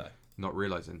me not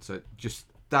realizing. So just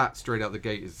that straight out the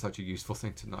gate is such a useful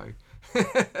thing to know.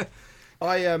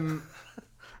 I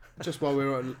just while we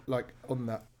were on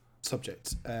that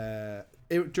subject,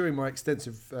 during my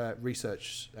extensive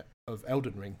research of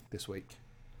Elden Ring this week,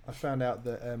 I found out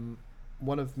that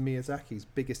one of Miyazaki's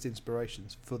biggest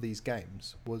inspirations for these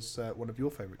games was one of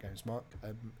your favourite games, Mark,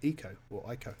 Ico.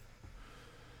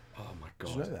 Oh my god, did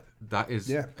you know that? That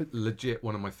is legit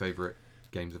one of my favourite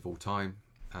games of all time,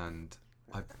 and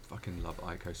I fucking love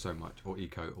Ico so much, or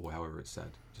Eco, or however it's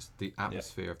said. Just the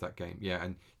atmosphere of that game. Yeah,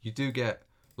 and you do get,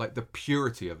 like, the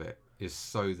purity of it is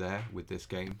so there with this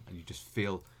game, and you just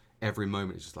feel every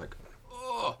moment is just like,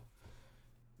 oh!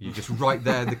 You're just right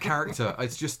there, the character.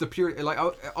 It's just the purity. Like,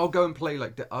 I'll go and play,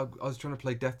 like, I was trying to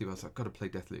play Deathloop. I was like, I've got to play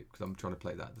Deathloop, because I'm trying to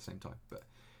play that at the same time. But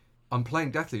I'm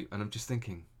playing Deathloop, and I'm just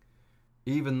thinking,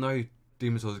 even though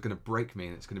Demon's Souls is going to break me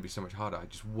and it's going to be so much harder, I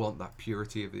just want that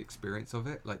purity of the experience of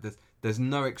it. Like there's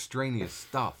no extraneous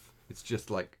stuff. It's just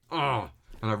like, oh,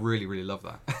 and I really, really love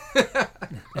that.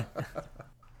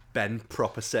 Ben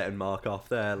proper setting Mark off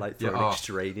there, like throwing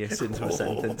extraneous into a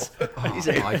sentence. He's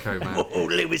like, Ico, man. Oh,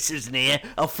 Lewis isn't here.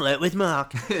 I'll flirt with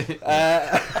Mark.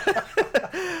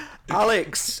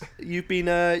 Alex, you've been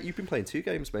playing 2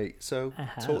 games, mate. So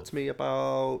talk to me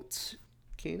about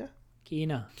Quinoa.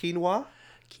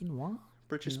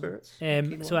 British Spirits.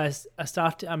 So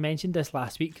I mentioned this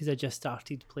last week because I just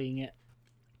started playing it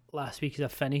last week because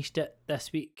I finished it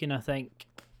this week, and I think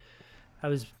I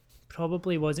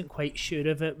wasn't quite sure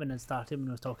of it when I was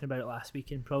talking about it last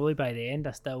week, and probably by the end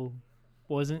I still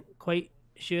wasn't quite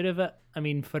sure of it. I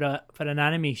mean, for an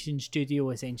animation studio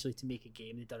essentially to make a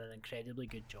game, they've done an incredibly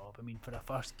good job. I mean, for a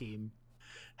first game,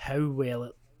 how well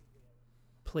it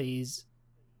plays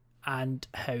and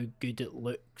how good it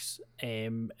looks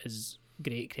is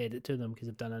great credit to them because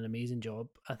they've done an amazing job.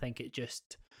 I think it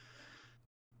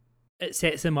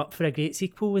sets them up for a great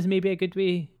sequel was maybe a good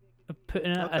way of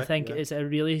putting it. Okay, I think it's a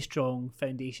really strong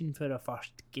foundation for a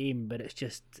first game, but it's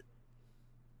just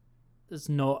there's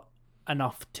not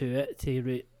enough to it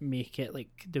to make it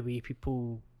like the way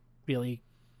people really.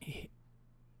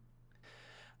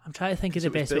 I'm trying to think of the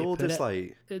best way to put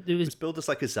it. It was billed as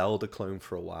like a Zelda clone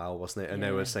for a while, wasn't it? And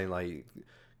they were saying like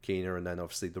Kena and then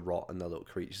obviously the rot and the little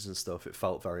creatures and stuff. It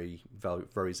felt very, very,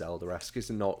 very Zelda-esque.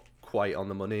 Is it not quite on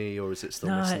the money, or is it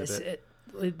still missing a bit?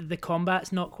 The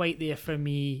combat's not quite there for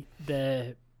me.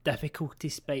 The difficulty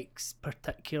spikes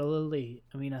particularly.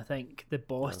 I mean, I think the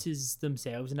bosses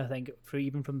themselves, and I think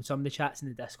even from some of the chats in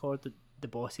the Discord, the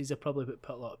bosses have probably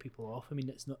put a lot of people off. I mean,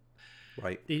 it's not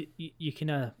right. You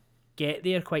kind of get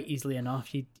there quite easily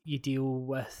enough. You deal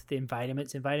with the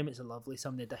environments. Environments are lovely.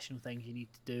 Some of the additional things you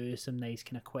need to do, some nice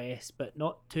kind of quests, but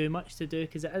not too much to do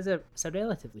because it's a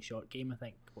relatively short game. I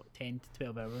think 10 to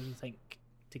 12 hours. I think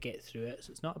to get through it,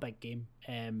 so it's not a big game.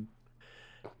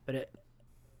 But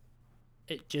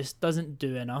it just doesn't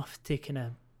do enough to kind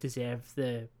of deserve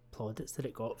the plaudits that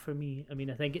it got for me. I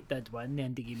mean, I think it did win the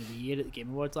Indie Game of the Year at the Game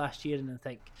Awards last year, and I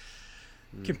think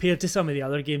compared to some of the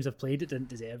other games I've played, it didn't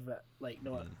deserve it. Like,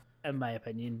 not in my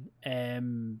opinion. It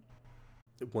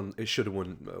should have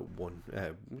won.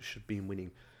 Should have been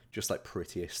winning just like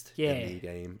prettiest indie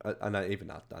game, and even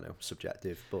that I know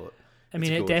subjective, but I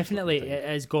mean, it definitely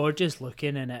is gorgeous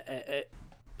looking, and it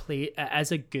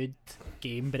is a good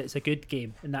game, but it's a good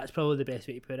game, and that's probably the best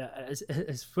way to put it.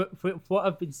 It's what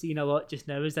I've been seeing a lot just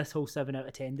now is this whole 7 out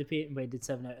of 10 debate, and when did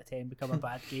 7 out of 10 become a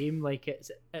bad game? Like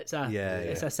it's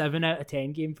a 7 out of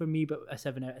 10 game for me, but a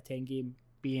 7 out of 10 game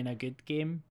being a good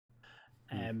game,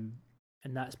 and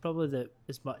that's probably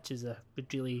as much as I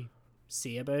would really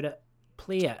say about it.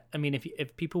 Play it. I mean,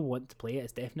 if people want to play it,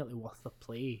 it's definitely worth a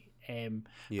play.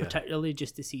 Particularly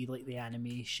just to see like the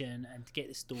animation and to get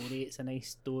the story. It's a nice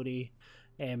story,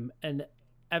 and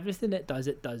everything it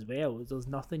does well. There's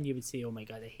nothing you would say, oh my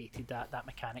god, I hated that. That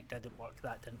mechanic didn't work.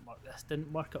 That didn't work. This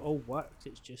didn't work. It all works.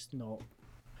 It's just not.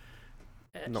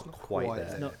 Not quite there.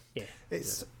 It's not. Yeah.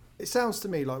 It sounds to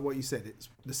me like what you said. It's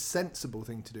the sensible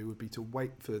thing to do would be to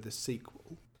wait for the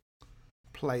sequel,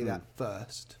 play that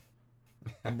first,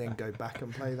 and then go back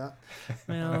and play that.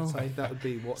 Well, So that would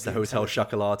be what It's the Hotel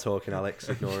Chocolat talking, Alex.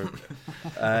 Ignore him.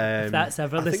 if that's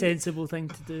ever the sensible thing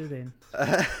to do, then.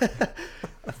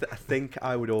 I think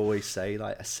I would always say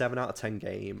like a 7 out of 10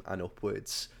 game and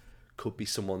upwards could be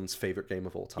someone's favorite game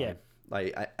of all time. Yeah.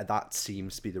 Like that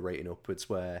seems to be the rating upwards,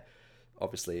 where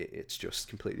obviously it's just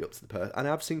completely up to the person. And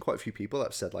I've seen quite a few people that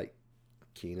have said like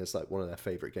Keena's like one of their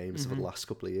favorite games over the last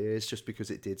couple of years, just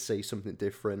because it did say something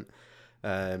different.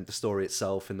 The story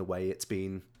itself and the way it's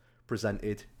been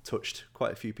presented touched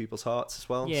quite a few people's hearts as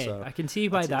well. Yeah, So I can see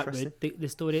why that's that would. The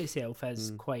story itself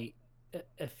is quite.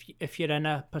 If you're in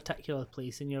a particular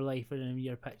place in your life or in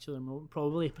your particular moment,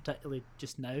 probably particularly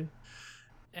just now,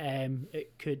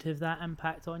 it could have that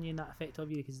impact on you and that effect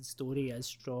of you, because the story is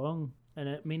strong, and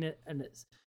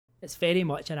it's very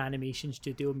much an animation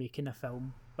studio making a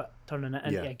film but turning it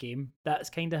into a game. That's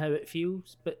kind of how it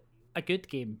feels, but a good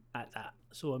game at that.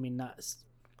 So I mean, that's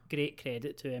great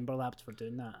credit to Ember Labs for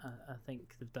doing that. I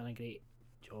think they've done a great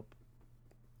job.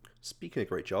 Speaking of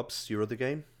great jobs, your other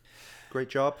game, great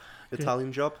job,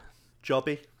 Italian job,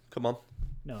 jobby. Come on.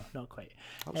 No, not quite.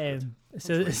 That was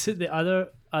good. So the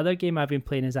other game I've been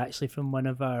playing is actually from one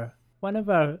of our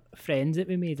friends that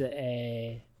we made at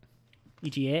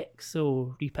EGX,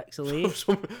 so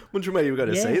Repixelate. Wondering where you were going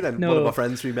to say then. No. One of our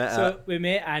friends we met at. We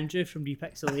met Andrew from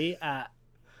Repixelate at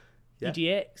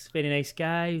EGX. Very nice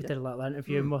guy. We did a little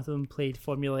interview with him. Played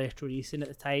Formula Retro Racing at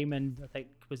the time, and I think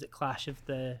was it Clash of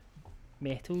the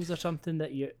Metals or something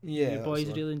that you boys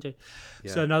really enjoyed.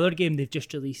 Yeah. So another game they've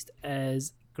just released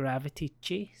is Gravity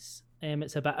Chase.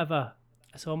 It's a bit of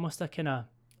it's almost a kind of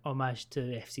homage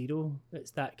to F-Zero. It's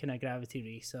that kind of gravity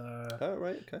racer. Oh,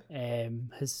 right, okay.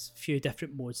 Has a few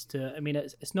different modes to it. I mean,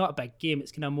 it's not a big game.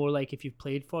 It's kind of more like if you've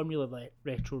played Formula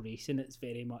Retro Racing, it's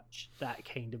very much that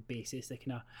kind of basis, the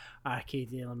kind of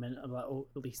arcade element, a little,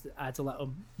 at least it adds a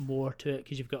little more to it,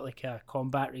 because you've got like a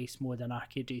combat race mode, an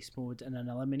arcade race mode, and an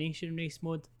elimination race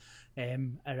mode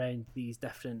around these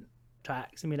different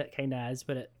tracks. I mean, it kind of is,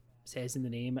 but it says in the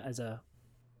name it is a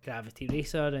gravity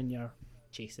racer, and you're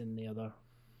chasing the other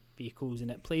vehicles, and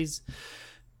it plays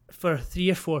for £3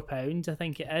 or £4, I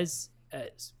think it is.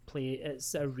 It's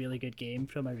a really good game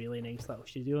from a really nice little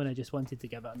studio, and I just wanted to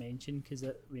give it a mention because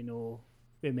we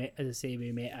met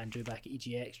Andrew back at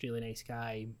EGX, really nice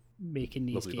guy, making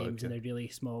these Lovely games vibe, in a really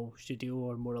small studio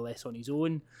or more or less on his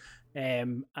own,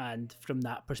 and from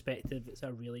that perspective it's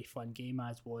a really fun game,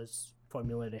 as was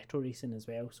Formula Retro Racing as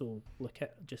well. So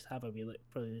just have a wee look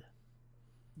for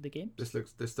the game.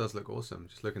 This does look awesome.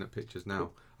 Just looking at pictures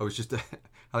now. I was just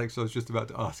Alex, I was just about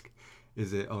to ask,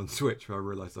 is it on Switch? I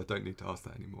realised I don't need to ask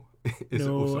that anymore. Is it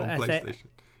also on PlayStation?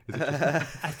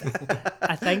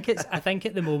 I think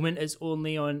at the moment it's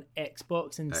only on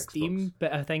Xbox and Steam,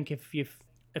 but I think if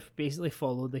basically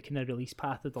followed the kind of release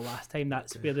path of the last time,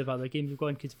 that's where the other games have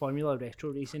gone, because Formula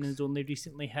Retro Racing has only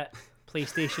recently hit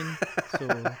PlayStation. So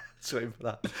Just waiting for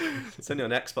that. It's only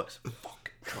on Xbox.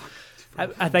 Fuck.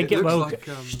 I think it will. Like,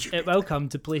 it will come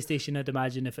to PlayStation, I'd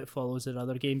imagine, if it follows their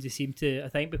other games. They seem to, I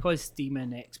think, because Steam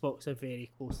and Xbox are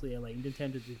very closely aligned in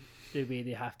terms of the way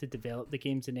they have to develop the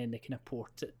games, and then they kind of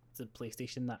port it to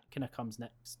PlayStation. That kind of comes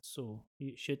next, so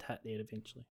you should hit there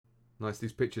eventually. Nice.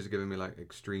 These pictures are giving me like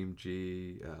Extreme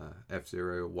G,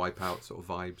 F-Zero, Wipeout sort of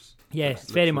vibes. Yeah, Looks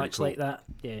it's very really much cool. like that.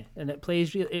 Yeah, and it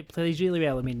plays really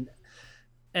well. I mean,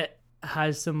 it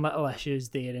has some little issues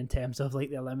there in terms of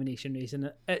like the elimination race,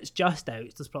 and it's just out.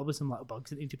 There's probably some little bugs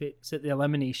that need to be. So the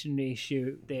elimination race,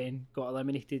 you then got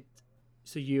eliminated.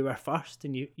 So you were first,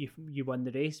 and you won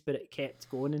the race, but it kept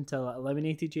going until it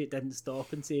eliminated you. It didn't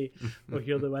stop and say, "Oh,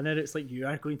 you're the winner." It's like you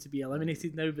are going to be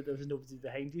eliminated now, but there's nobody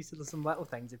behind you. So there's some little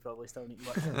things they probably still need to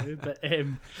work through. But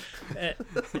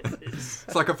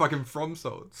It's like a fucking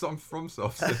FromSoft.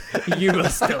 You will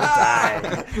still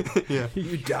die. Yeah.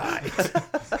 You died.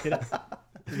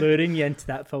 Luring you into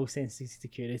that false sense of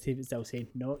security, but still saying,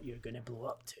 "No, you're going to blow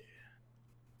up too."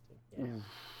 Yeah.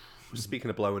 Speaking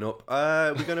of blowing up,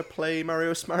 are we gonna play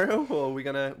Mario Smario, or are we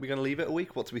gonna leave it a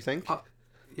week? What do we think?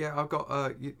 Yeah, I've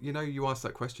got. You asked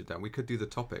that question, Dan. We could do the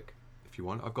topic if you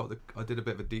want. I did a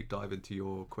bit of a deep dive into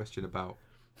your question about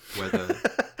whether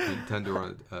Nintendo are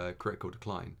on critical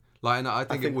decline. And I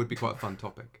think it would be quite a fun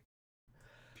topic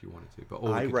if you wanted to. But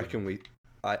I reckon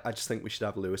I just think we should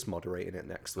have Lewis moderating it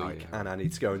next week, yeah. and I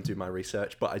need to go and do my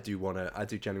research. But I do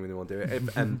genuinely want to do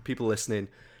it. And people listening,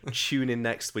 tune in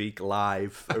next week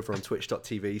live over on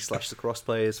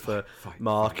twitch.tv/thecrossplayers for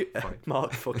Mark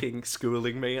fucking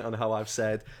schooling me on how I've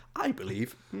said I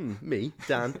believe me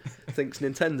Dan thinks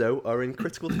Nintendo are in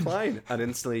critical decline, and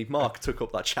instantly Mark took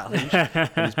up that challenge and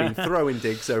he's been throwing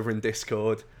digs over in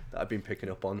Discord that I've been picking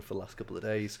up on for the last couple of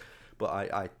days.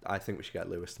 But I think we should get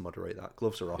Lewis to moderate that.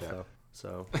 Gloves are off though,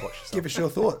 so watch yourself. Give us your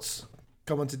thoughts.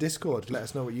 Come onto Discord. Let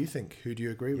us know what you think. Who do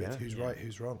you agree with? Who's right?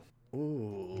 Who's wrong?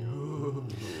 Ooh.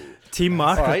 Team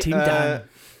Mark or Right, Team Dan?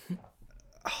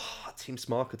 Team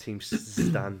Smark or Team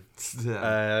Stan?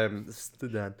 Stan.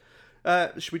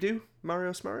 Should we do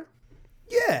Mario Smario?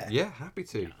 Yeah. Yeah, happy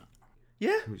to.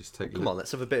 Yeah. Let me just take a Come look. on,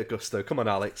 let's have a bit of gusto. Come on,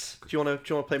 Alex. Do you want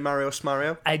to play Mario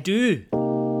Smario? I do.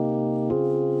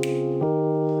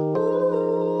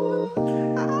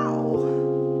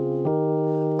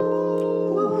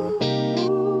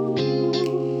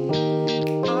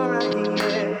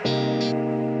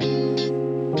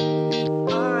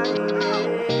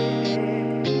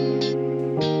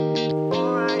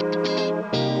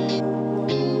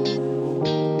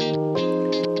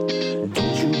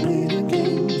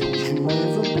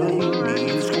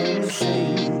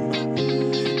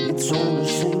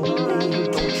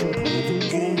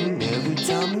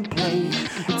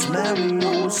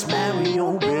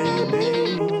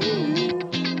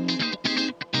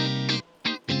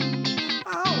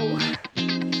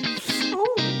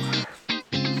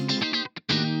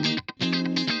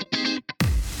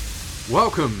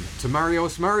 Welcome to Mario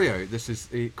Mario. This is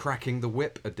the Cracking the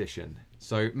Whip edition.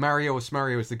 So Mario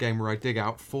Mario is the game where I dig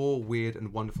out 4 weird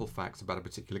and wonderful facts about a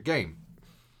particular game.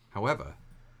 However,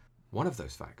 one of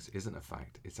those facts isn't a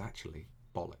fact, it's actually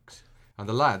bollocks. And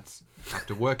the lads have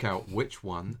to work out which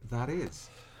one that is.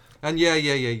 And you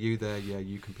there,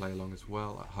 you can play along as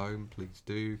well at home, please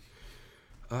do.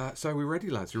 So are we ready,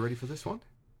 lads? You ready for this one?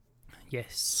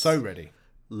 Yes. So ready.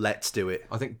 Let's do it.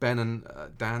 I think Ben and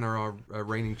Dan are our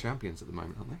reigning champions at the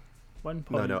moment, aren't they? 1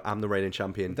 point. No, I'm the reigning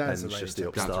champion. Dan's Ben's the just the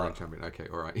reigning Dan's the reigning upstart. champion. Okay,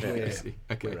 all right. Yeah. I see.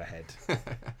 Okay. We're ahead.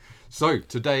 So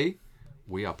today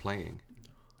we are playing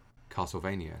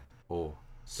Castlevania or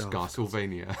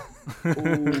Scarsylvania.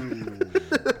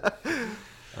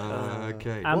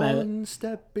 Okay. I'm out. One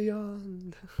step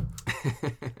beyond.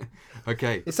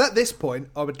 Okay. It's at this point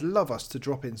I would love us to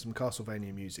drop in some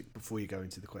Castlevania music before you go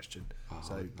into the question.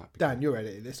 So, that'd be Dan, you're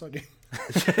editing this, aren't you?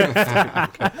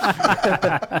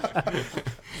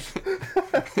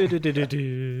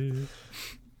 Do-do-do-do-do.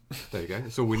 There you go.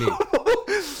 That's all we need.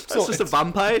 That's just a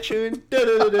vampire tune.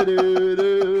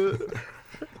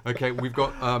 Okay, we've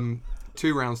got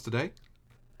 2 rounds today.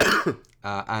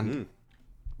 And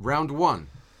round 1.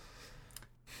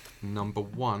 Number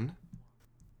 1.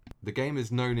 The game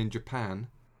is known in Japan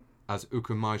as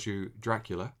Ukumaju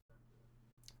Dracula.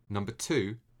 Number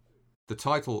 2. The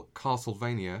title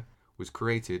Castlevania was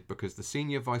created because the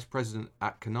senior vice president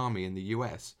at Konami in the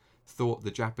US thought the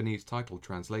Japanese title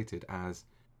translated as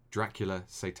Dracula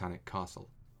Satanic Castle.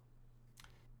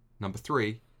 Number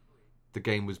 3. The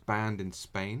game was banned in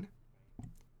Spain.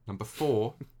 Number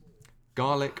 4.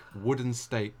 Garlic, wooden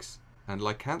stakes, and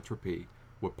lycanthropy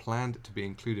were planned to be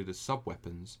included as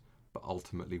sub-weapons, but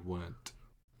ultimately weren't.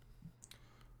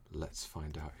 Let's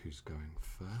find out who's going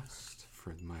first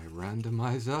from my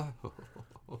randomizer.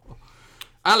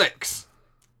 Alex!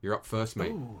 You're up first,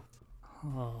 mate.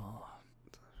 Oh.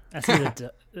 This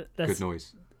is Good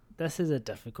noise. This is a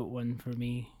difficult one for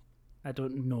me. I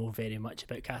don't know very much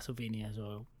about Castlevania as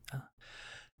well.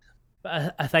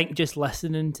 But I think just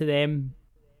listening to them,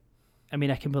 I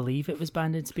mean, I can believe it was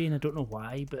banned in Spain. I don't know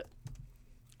why, but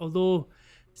although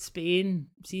Spain,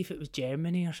 see if it was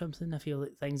Germany or something, I feel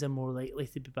like things are more likely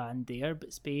to be banned there,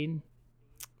 but Spain,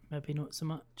 maybe not so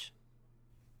much.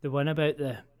 The one about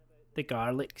the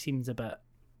garlic seems a bit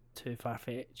too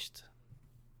far-fetched.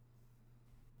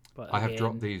 But I have again,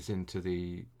 dropped these into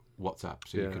the WhatsApp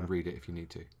so you Yeah. can read it if you need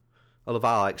to. I love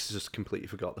Alex just completely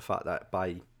forgot the fact that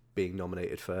by being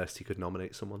nominated first, he could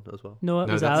nominate someone as well. No, it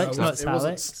No, was that's- Alex, not it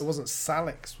wasn't, Salix. it wasn't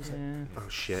Salix, was it? Yeah. Oh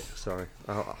shit! Sorry,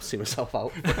 I'll see myself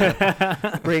out.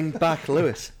 Bring back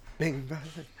Lewis. Bring back.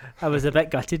 I was a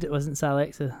bit gutted it wasn't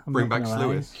Salix. I'm Bring not back gonna lie.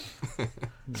 Lewis.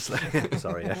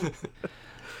 Sorry, yeah.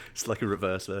 It's like a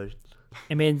reverse version.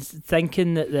 I mean,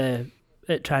 thinking that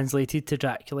it translated to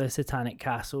Dracula Satanic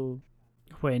Castle,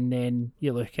 when then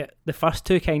you look at the first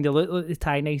 2 kind of look like they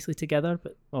tie nicely together,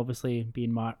 but obviously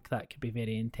being Mark, that could be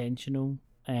very intentional.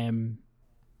 I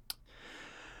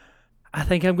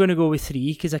think I'm going to go with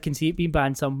 3 because I can see it being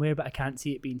banned somewhere, but I can't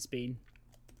see it being Spain.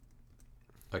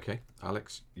 Okay,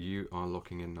 Alex, you are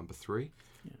locking in number 3.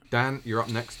 Dan, you're up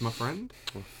next, my friend.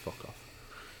 Oh, fuck off.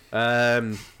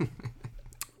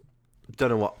 Don't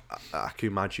know what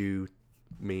Akumaju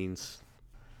means.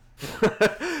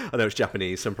 I know it's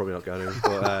Japanese, so I'm probably not going to,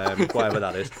 but whatever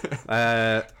that is.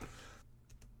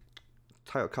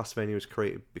 Title Castlevania was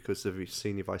created because the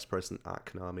senior vice president at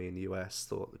Konami in the US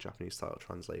thought the Japanese title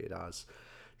translated as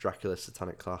Dracula's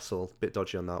Satanic Castle. Bit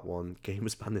dodgy on that one. Game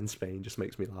was banned in Spain, just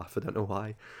makes me laugh. I don't know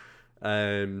why.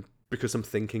 Because I'm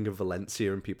thinking of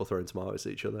Valencia and people throwing tomatoes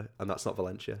at each other, and that's not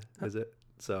Valencia, is it?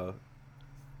 So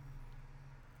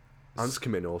I'm just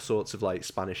committing all sorts of like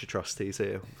Spanish atrocities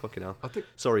here. Fucking hell.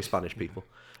 Sorry, Spanish people.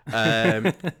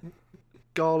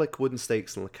 Garlic, wooden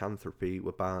stakes, and lycanthropy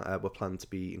were planned to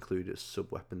be included as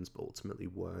sub-weapons, but ultimately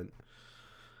weren't.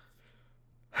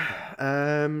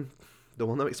 The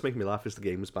one that makes me laugh is the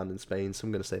game was banned in Spain, so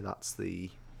I'm going to say that's the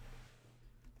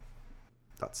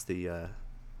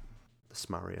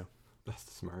Smario. That's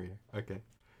the Smario. Okay.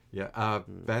 Yeah.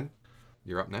 Ben,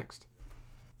 you're up next.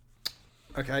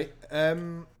 Okay.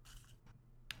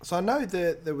 So I know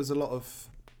that there was a lot of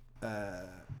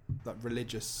like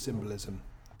religious symbolism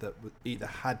that either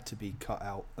had to be cut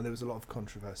out, and there was a lot of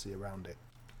controversy around it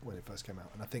when it first came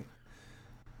out. And I think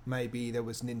maybe there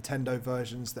was Nintendo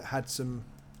versions that had some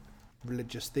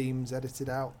religious themes edited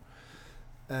out.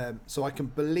 So I can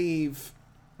believe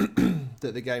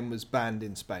that the game was banned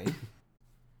in Spain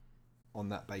on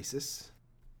that basis.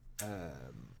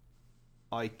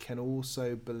 I can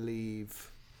also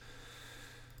believe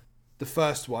the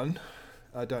first one.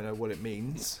 I don't know what it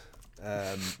means,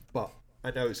 but I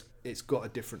know it's got a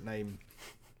different name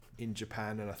in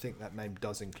Japan, and I think that name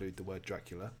does include the word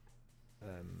Dracula.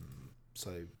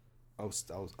 So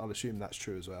I'll assume that's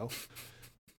true as well.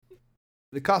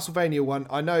 The Castlevania one,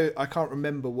 I can't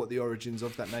remember what the origins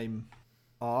of that name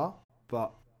are,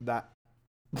 but that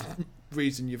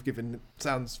reason you've given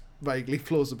sounds vaguely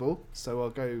plausible, so I'll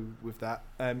go with that.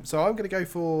 So I'm going to go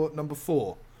for number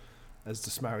 4 as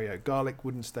the Smario. Garlic,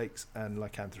 wooden stakes, and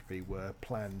lycanthropy were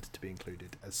planned to be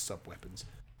included as sub-weapons,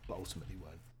 but ultimately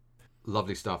weren't.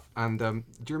 Lovely stuff. And do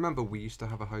you remember we used to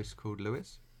have a host called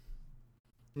Lewis?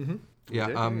 Mm-hmm.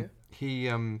 Yeah. He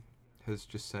has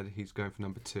just said he's going for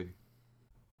number 2.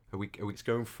 Are we He's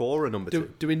going for a number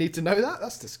 2. Do we need to know that?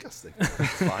 That's disgusting.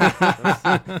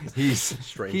 He's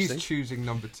strange. He's thing. choosing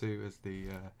number 2 as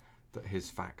his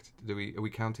fact. Are we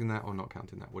counting that or not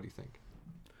counting that? What do you think?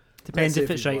 Depends Let's if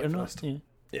see it's he's right or not. first.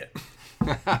 Yeah.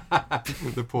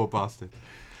 The poor bastard.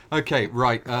 Okay,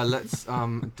 right. Let's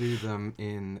do them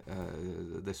in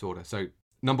this order. So,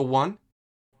 number 1,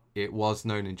 it was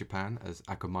known in Japan as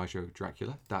Akumajo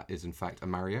Dracula. That is, in fact, a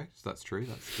Mario. So that's true.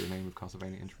 That's the name of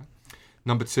Castlevania in Japan.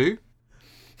 Number 2,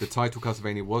 the title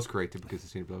Castlevania was created because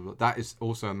it's blah, blah, blah. That is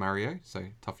also a Mario. So,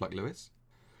 tough luck, Lewis.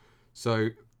 So,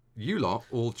 you lot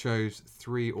all chose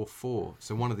 3 or 4.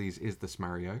 So, one of these is the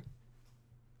Smario.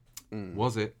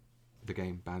 Was it the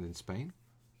game banned in Spain?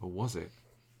 Or was it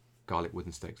Garlic,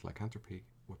 wooden stakes, lycanthropy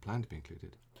were planned to be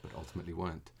included, but ultimately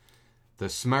weren't? The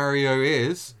Smario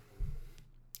is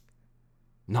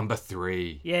number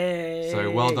 3. Yay! So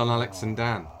well done, Alex and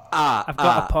Dan. I've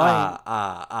got a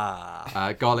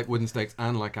point. Garlic, wooden stakes,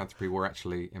 and lycanthropy were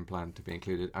actually planned to be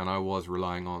included, and I was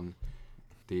relying on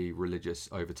the religious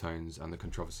overtones and the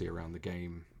controversy around the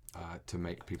game to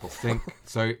make people think.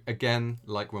 So again,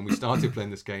 like when we started playing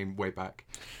this game way back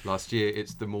last year,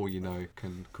 it's the more you know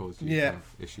can cause you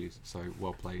issues. So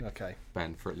well played,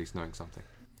 Ben, for at least knowing something.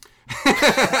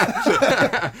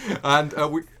 And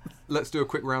let's do a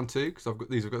quick round 2 because I've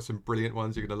got some brilliant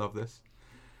ones. You're gonna love this.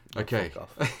 Okay,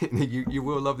 you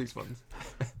will love these ones.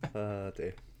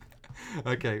 Dear.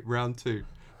 Okay, round 2.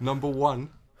 Number 1,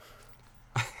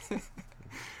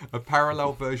 a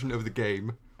parallel version of the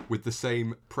game with the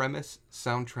same premise,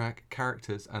 soundtrack,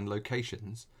 characters, and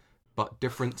locations, but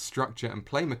different structure and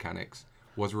play mechanics,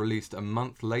 was released a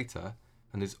month later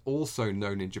and is also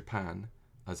known in Japan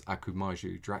as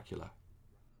Akumaju Dracula.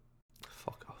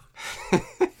 Fuck off.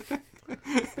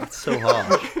 That's so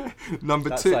hard. Number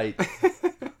That's 2. like...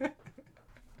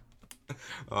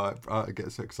 I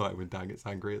get so excited when Dan gets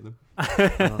angry at them.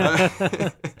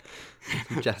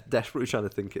 Just desperately trying to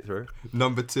think it through.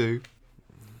 Number 2.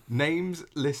 Names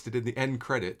listed in the end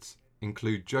credits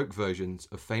include joke versions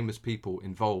of famous people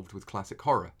involved with classic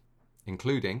horror,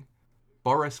 including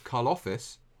Boris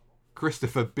Karloffis,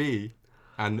 Christopher B.,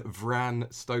 and Bram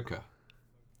Stoker.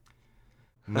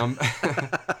 Number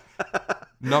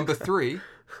 3,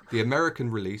 the American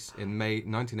release in May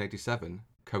 1987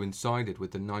 coincided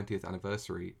with the 90th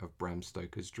anniversary of Bram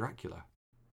Stoker's Dracula.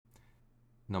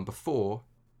 Number 4,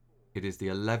 it is the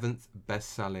 11th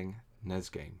best-selling NES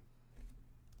game.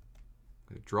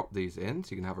 drop these in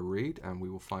so you can have a read, and we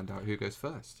will find out who goes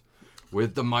first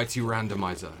with the mighty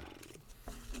randomizer.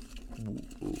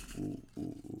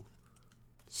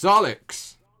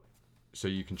 Salix. So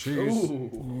you can choose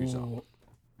who's up.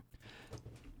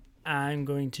 I'm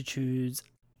going to choose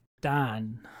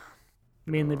Dan,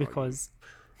 mainly because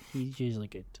he's usually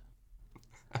good.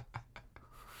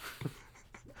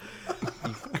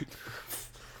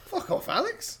 Fuck off,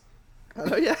 Alex.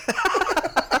 Oh yeah.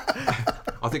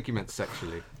 I think you meant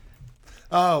sexually.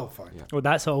 Oh, fine. Yeah. Well,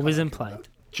 that's always implied.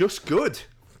 Just good.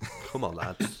 Come on,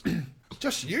 lads.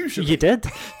 Just usually. You did.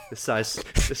 The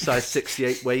size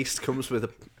 68 waist comes with a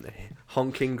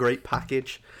honking great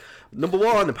package. Number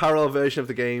 1, a parallel version of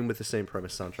the game with the same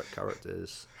premise, soundtrack,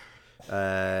 characters.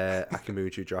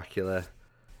 Akimuju Dracula.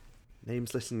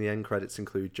 Names listed in the end credits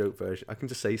include joke version. I can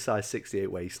just say size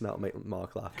 68 waist, and that'll make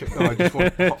Mark laugh. No,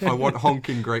 I want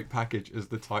honking great package as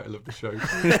the title of the show.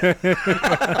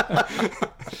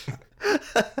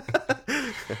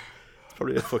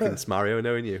 Probably a fucking Mario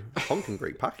knowing you. Honking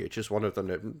great package is one of the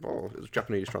it's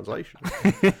Japanese translation.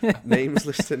 Names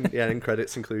listed in the end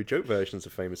credits include joke versions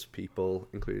of famous people,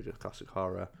 including classic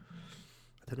horror.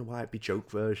 I don't know why it'd be joke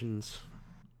versions.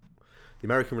 The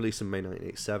American release in May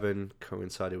 1987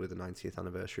 coincided with the 90th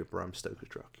anniversary of Bram Stoker's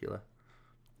Dracula.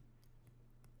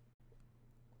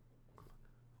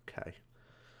 Okay.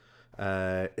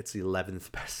 It's the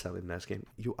 11th best-selling NES game.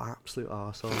 You absolute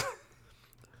arsehole.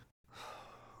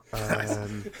 I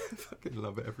fucking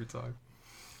love it every time.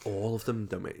 All of them,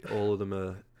 don't we? All of them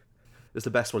are... It's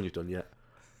the best one you've done yet.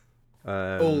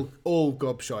 All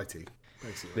gobshitey,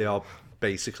 basically. They are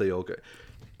basically all good.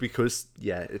 Because,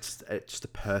 yeah, it's just a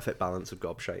perfect balance of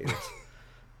gobshitiness.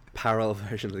 Parallel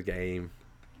version of the game.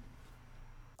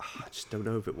 I just don't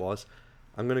know if it was.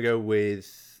 I'm going to go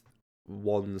with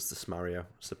one's the Mario.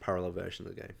 It's the parallel version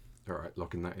of the game. All right,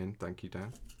 locking that in. Thank you,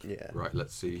 Dan. Yeah. Right,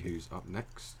 let's see who's up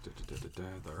next. The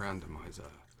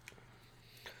randomizer.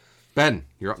 Ben,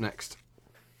 you're up next.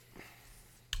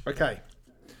 Okay.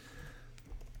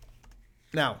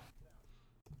 Now,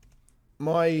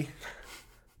 my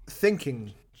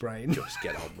thinking brain Just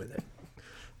get on with it.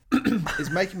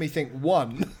 is making me think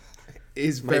one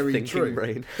is My very thinking true.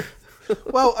 brain.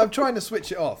 Well, I'm trying to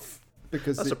switch it off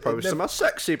because As it opposed to never, my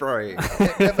sexy brain.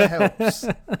 it never helps.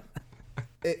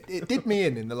 It did me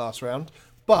in the last round,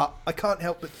 but I can't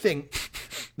help but think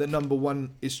that number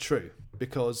 1 is true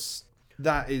because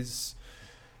that is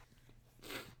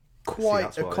quite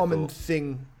that's a what I common thought.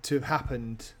 thing to have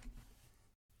happened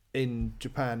in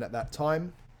Japan at that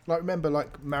time. Like, remember,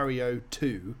 like Mario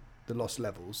 2, The Lost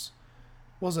Levels,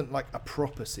 wasn't like a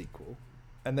proper sequel,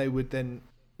 and they would then,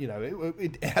 you know,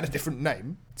 it had a different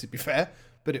name, to be fair,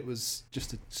 but it was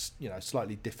just a, you know,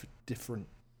 slightly different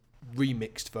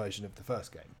remixed version of the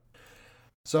first game.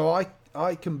 So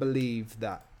I can believe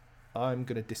that. I'm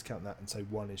going to discount that and say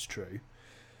 1 is true.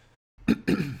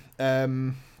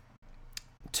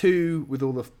 2, with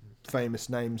all the famous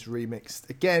names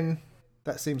remixed, again,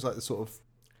 that seems like the sort of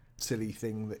silly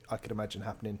thing that I could imagine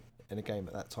happening in a game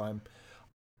at that time.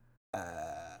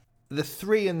 The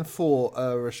 3 and the 4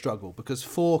 are a struggle because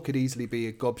 4 could easily be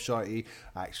a gobshite.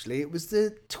 Actually, it was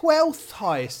the 12th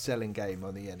highest selling game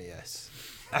on the NES.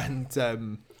 And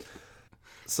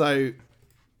so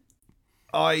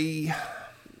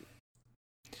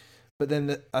but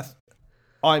then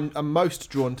I'm most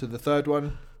drawn to the third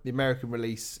one. The American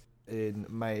release in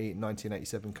May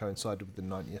 1987 coincided with the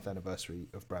 90th anniversary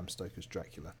of Bram Stoker's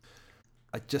Dracula.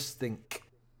 I just think,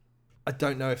 I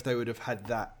don't know if they would have had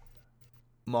that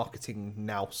marketing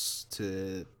nous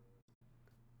to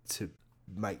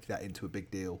make that into a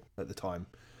big deal at the time.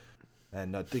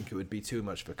 And I think it would be too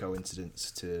much of a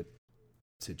coincidence to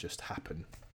just happen.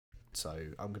 So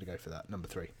I'm going to go for that, number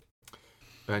 3.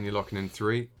 Ben, you're locking in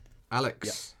 3.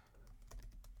 Alex.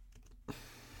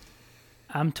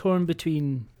 I'm torn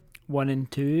between 1 and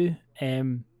 2.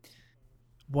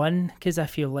 1, because I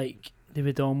feel like they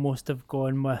would almost have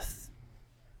gone with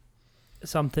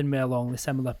something more along the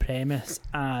similar premise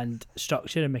and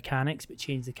structure and mechanics, but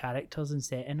change the characters and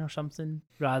setting or something,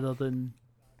 rather than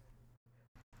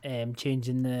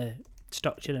changing the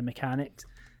structure and mechanics.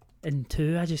 And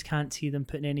 2, I just can't see them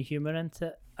putting any humour into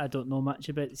it. I don't know much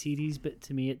about the series, but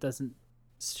to me it doesn't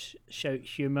shout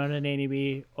humour in any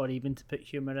way, or even to put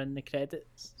humour in the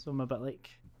credits. So I'm a bit like,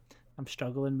 I'm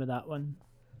struggling with that one.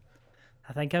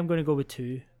 I think I'm going to go with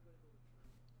 2.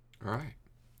 All right.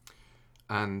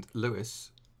 And Lewis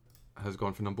has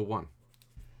gone for number 1.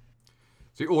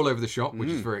 So you're all over the shop, which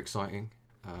is very exciting.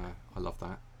 I love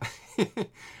that.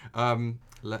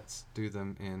 Let's do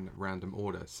them in random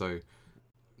order. So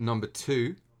number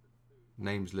 2,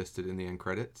 names listed in the end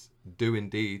credits, do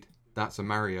indeed That's a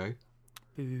Mario.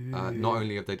 Not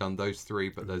only have they done those 3,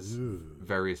 but there's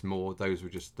various more. Those were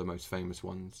just the most famous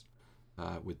ones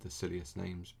with the silliest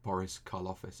names. Boris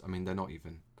Karloffis. I mean, they're not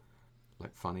even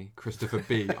like funny. Christopher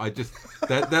B.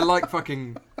 They're like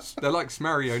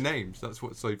Smario names. That's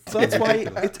what's so funny. That's why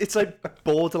it's like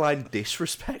borderline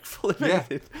disrespectful. If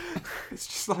anything. It's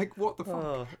just like, what the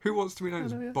fuck? Who wants to be known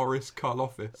as Boris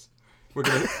Karloffis? We're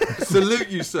going to salute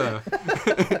you, sir,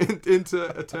 into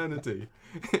eternity.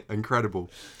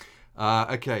 Incredible.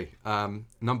 Okay,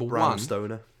 number Bram 1.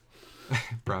 Stoner.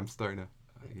 Bram Stoner.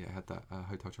 Yeah, had that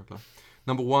Hotel Chocolat.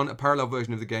 Number 1, a parallel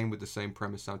version of the game with the same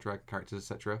premise, soundtrack,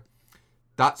 characters, etc.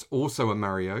 That's also a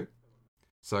Mario.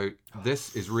 So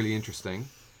this is really interesting.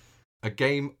 A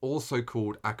game also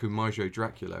called Akumajo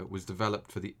Dracula was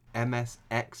developed for the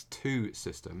MSX2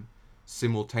 system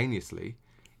simultaneously.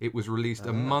 It was released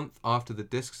a month after the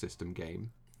Disk System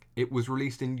game. It was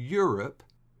released in Europe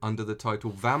under the title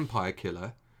Vampire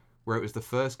Killer, where it was the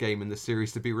first game in the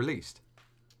series to be released.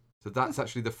 So that's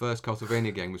actually the first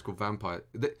Castlevania game was called Vampire.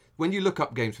 When you look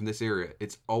up games from this era,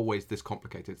 it's always this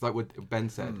complicated. It's like what Ben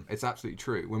said. It's absolutely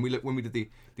true. When we did the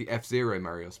F-Zero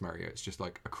Mario, it's just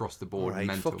like across the board Right,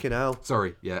 mental. fucking hell.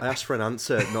 Sorry, yeah. I asked for an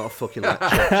answer, not a fucking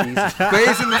lecture. Jesus. But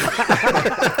isn't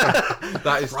that...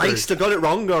 that is Christ, true. I got it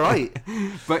wrong, all right.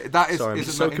 But that is Sorry, I'm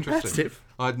isn't so that interesting? competitive.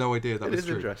 I had no idea that It was is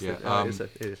true. interesting. Yeah. Yeah, it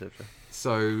is interesting.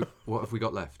 So what have we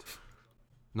got left?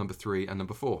 Number 3 and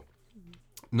number 4.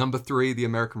 Number 3, the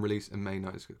American release in May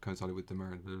 9th, coincided with the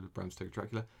Bram Stoker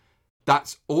Dracula.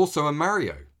 That's also a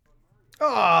Mario.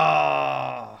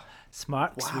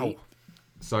 Smart. Sweet.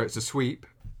 So it's a sweep.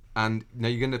 And now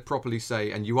you're going to properly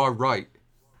say, and you are right,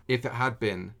 if it had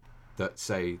been that,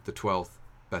 say, the 12th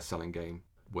best-selling game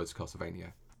was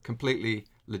Castlevania. Completely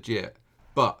legit.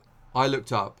 But I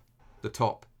looked up the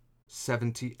top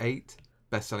 78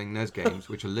 best-selling NES games,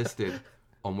 which are listed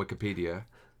on Wikipedia,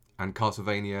 and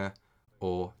Castlevania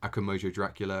or Akumojo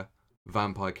Dracula,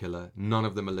 Vampire Killer, none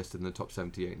of them are listed in the top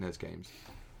 78 NES games.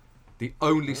 The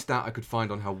only stat I could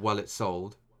find on how well it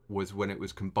sold was when it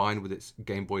was combined with its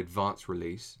Game Boy Advance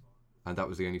release, and that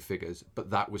was the only figures,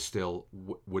 but that was still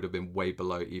would have been way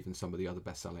below even some of the other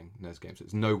best-selling NES games.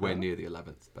 It's nowhere near the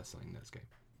 11th best-selling NES game.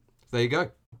 So there you go.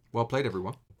 Well played,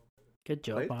 everyone. Good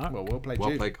job, Mark. Well played, Well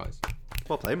Jude. played, guys.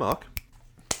 Well played, Mark.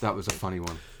 That was a funny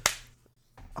one.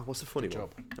 That was a funny one.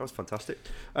 job. That was fantastic.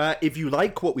 If you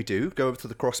like what we do, go over to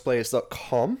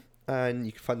thecrossplayers.com and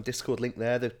you can find the Discord link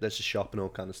there. There's a shop and all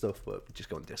kind of stuff, but just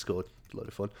go on Discord. It's a lot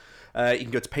of fun. You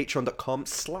can go to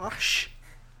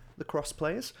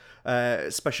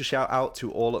patreon.com/thecrossplayers. Special shout out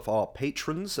to all of our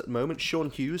patrons at the moment. Sean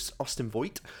Hughes, Austin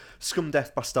Voigt,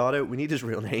 Scumdeath Bastardo, we need his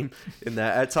real name in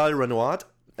there. Tyler Renoir,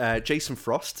 Jason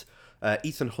Frost,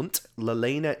 Ethan Hunt,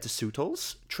 Lelena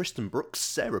DeSutols, Tristan Brooks,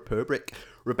 Sarah Perbrick,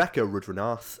 Rebecca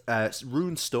Rudranath,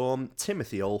 Rune Storm,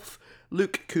 Timothy Ulf,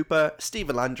 Luke Cooper,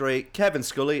 Stephen Landry, Kevin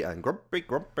Scully, and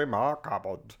Grumpy Mark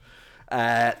Abbott.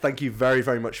 Thank you very,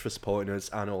 very much for supporting us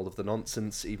and all of the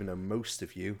nonsense, even though most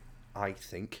of you, I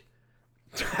think...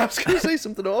 I was going to say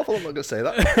something awful, I'm not going to say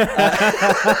that.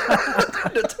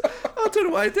 I don't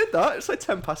know why I did that. It's like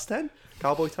 10:10,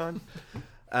 cowboy time.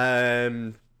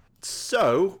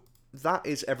 So... that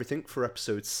is everything for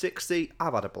episode 60.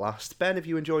 I've had a blast. Ben, have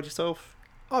you enjoyed yourself?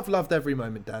 I've loved every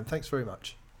moment, Dan. Thanks very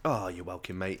much. Oh, you're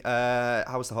welcome, mate.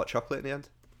 How was the hot chocolate in the end?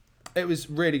 It was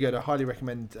really good. I highly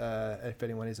recommend if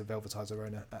anyone is a Velvetizer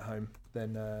owner at home,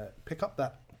 then pick up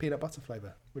that peanut butter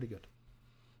flavour. Really good.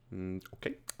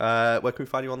 Okay. Where can we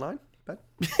find you online, Ben?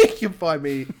 You can find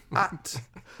me at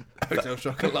Hotel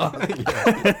Chocolat.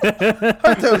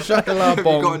 Hotel Chocolat You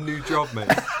Bong. got a new job, mate.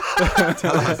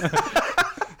 Tell us.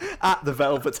 At the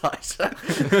Velvetizer.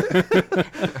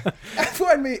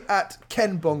 Find me at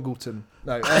Ken Bongleton.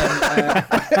 No.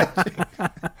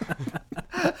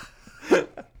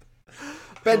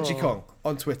 Benji Kong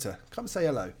on Twitter. Come say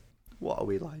hello. What are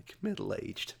we like?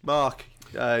 Middle-aged. Mark,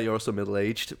 you're also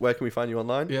middle-aged. Where can we find you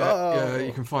online? Yeah,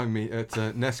 you can find me at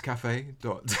Nescafe.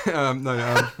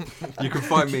 You can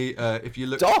find me if you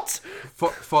look.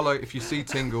 Follow if you see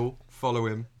Tingle, follow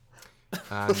him.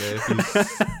 And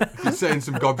if he's saying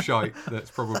some gobshite,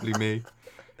 that's probably me.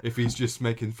 If he's just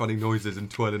making funny noises and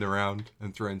twirling around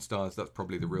and throwing stars, that's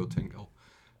probably the real Tingle.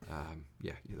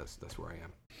 Yeah, that's where I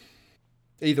am.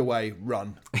 Either way,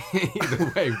 run.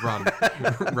 Either way, run.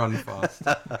 Run fast.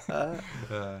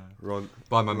 Run.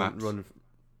 Buy my maps. Run.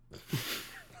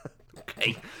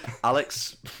 Okay.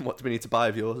 Alex, what do we need to buy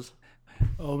of yours?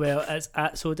 Oh well, it's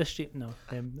at SodaStream. No,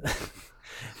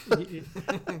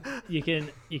 you can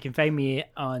find me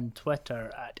on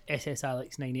Twitter at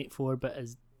ssalex984. But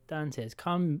as Dan says,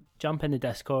 come jump in the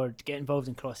Discord, get involved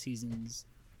in cross seasons,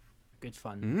 good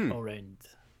fun all round.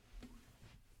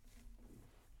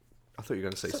 I thought you were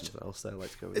going to say something else there. I'd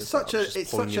like to go with It's this,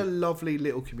 such a lovely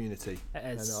little community.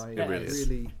 It is. And It really is.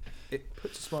 it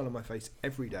puts a smile on my face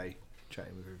every day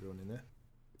chatting with everyone in there.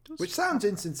 Which sounds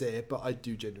insincere, but I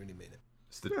do genuinely mean it.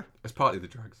 It's partly the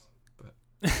drugs, but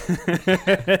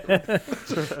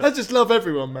I just love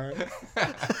everyone, man.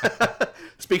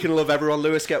 Speaking of love, everyone,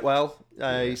 Lewis, get well.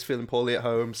 He's feeling poorly at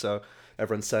home, so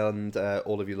everyone send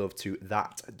all of your love to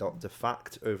that Dr.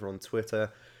 Fact over on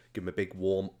Twitter. Give him a big,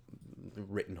 warm,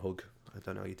 written hug. I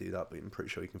don't know how you do that, but I'm pretty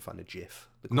sure you can find a GIF.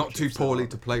 not too poorly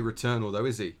to play Returnal, though,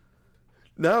 is he?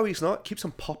 No, he's not. Keeps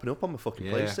on popping up on my fucking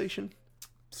Yeah. PlayStation.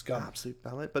 Scum. Absolute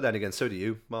ballad. But then again, so do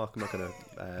you, Mark. I'm not going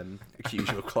to accuse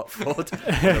you of clock fraud on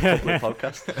a public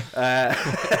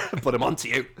podcast. But I'm on to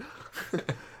you.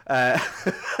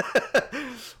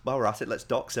 While we're at it, let's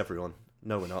dox everyone.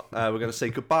 No, we're not. We're going to say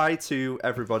goodbye to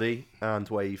everybody and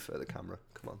wave at the camera.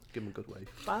 Come on, give them a good wave.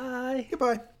 Bye.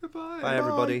 Goodbye. Goodbye. Bye,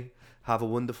 everybody. Have a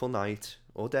wonderful night,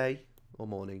 or day, or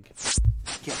morning.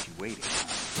 Kept you waiting.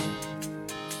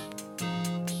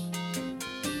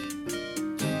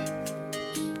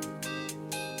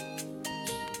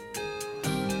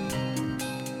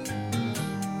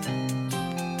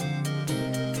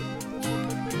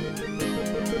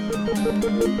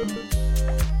 Bye.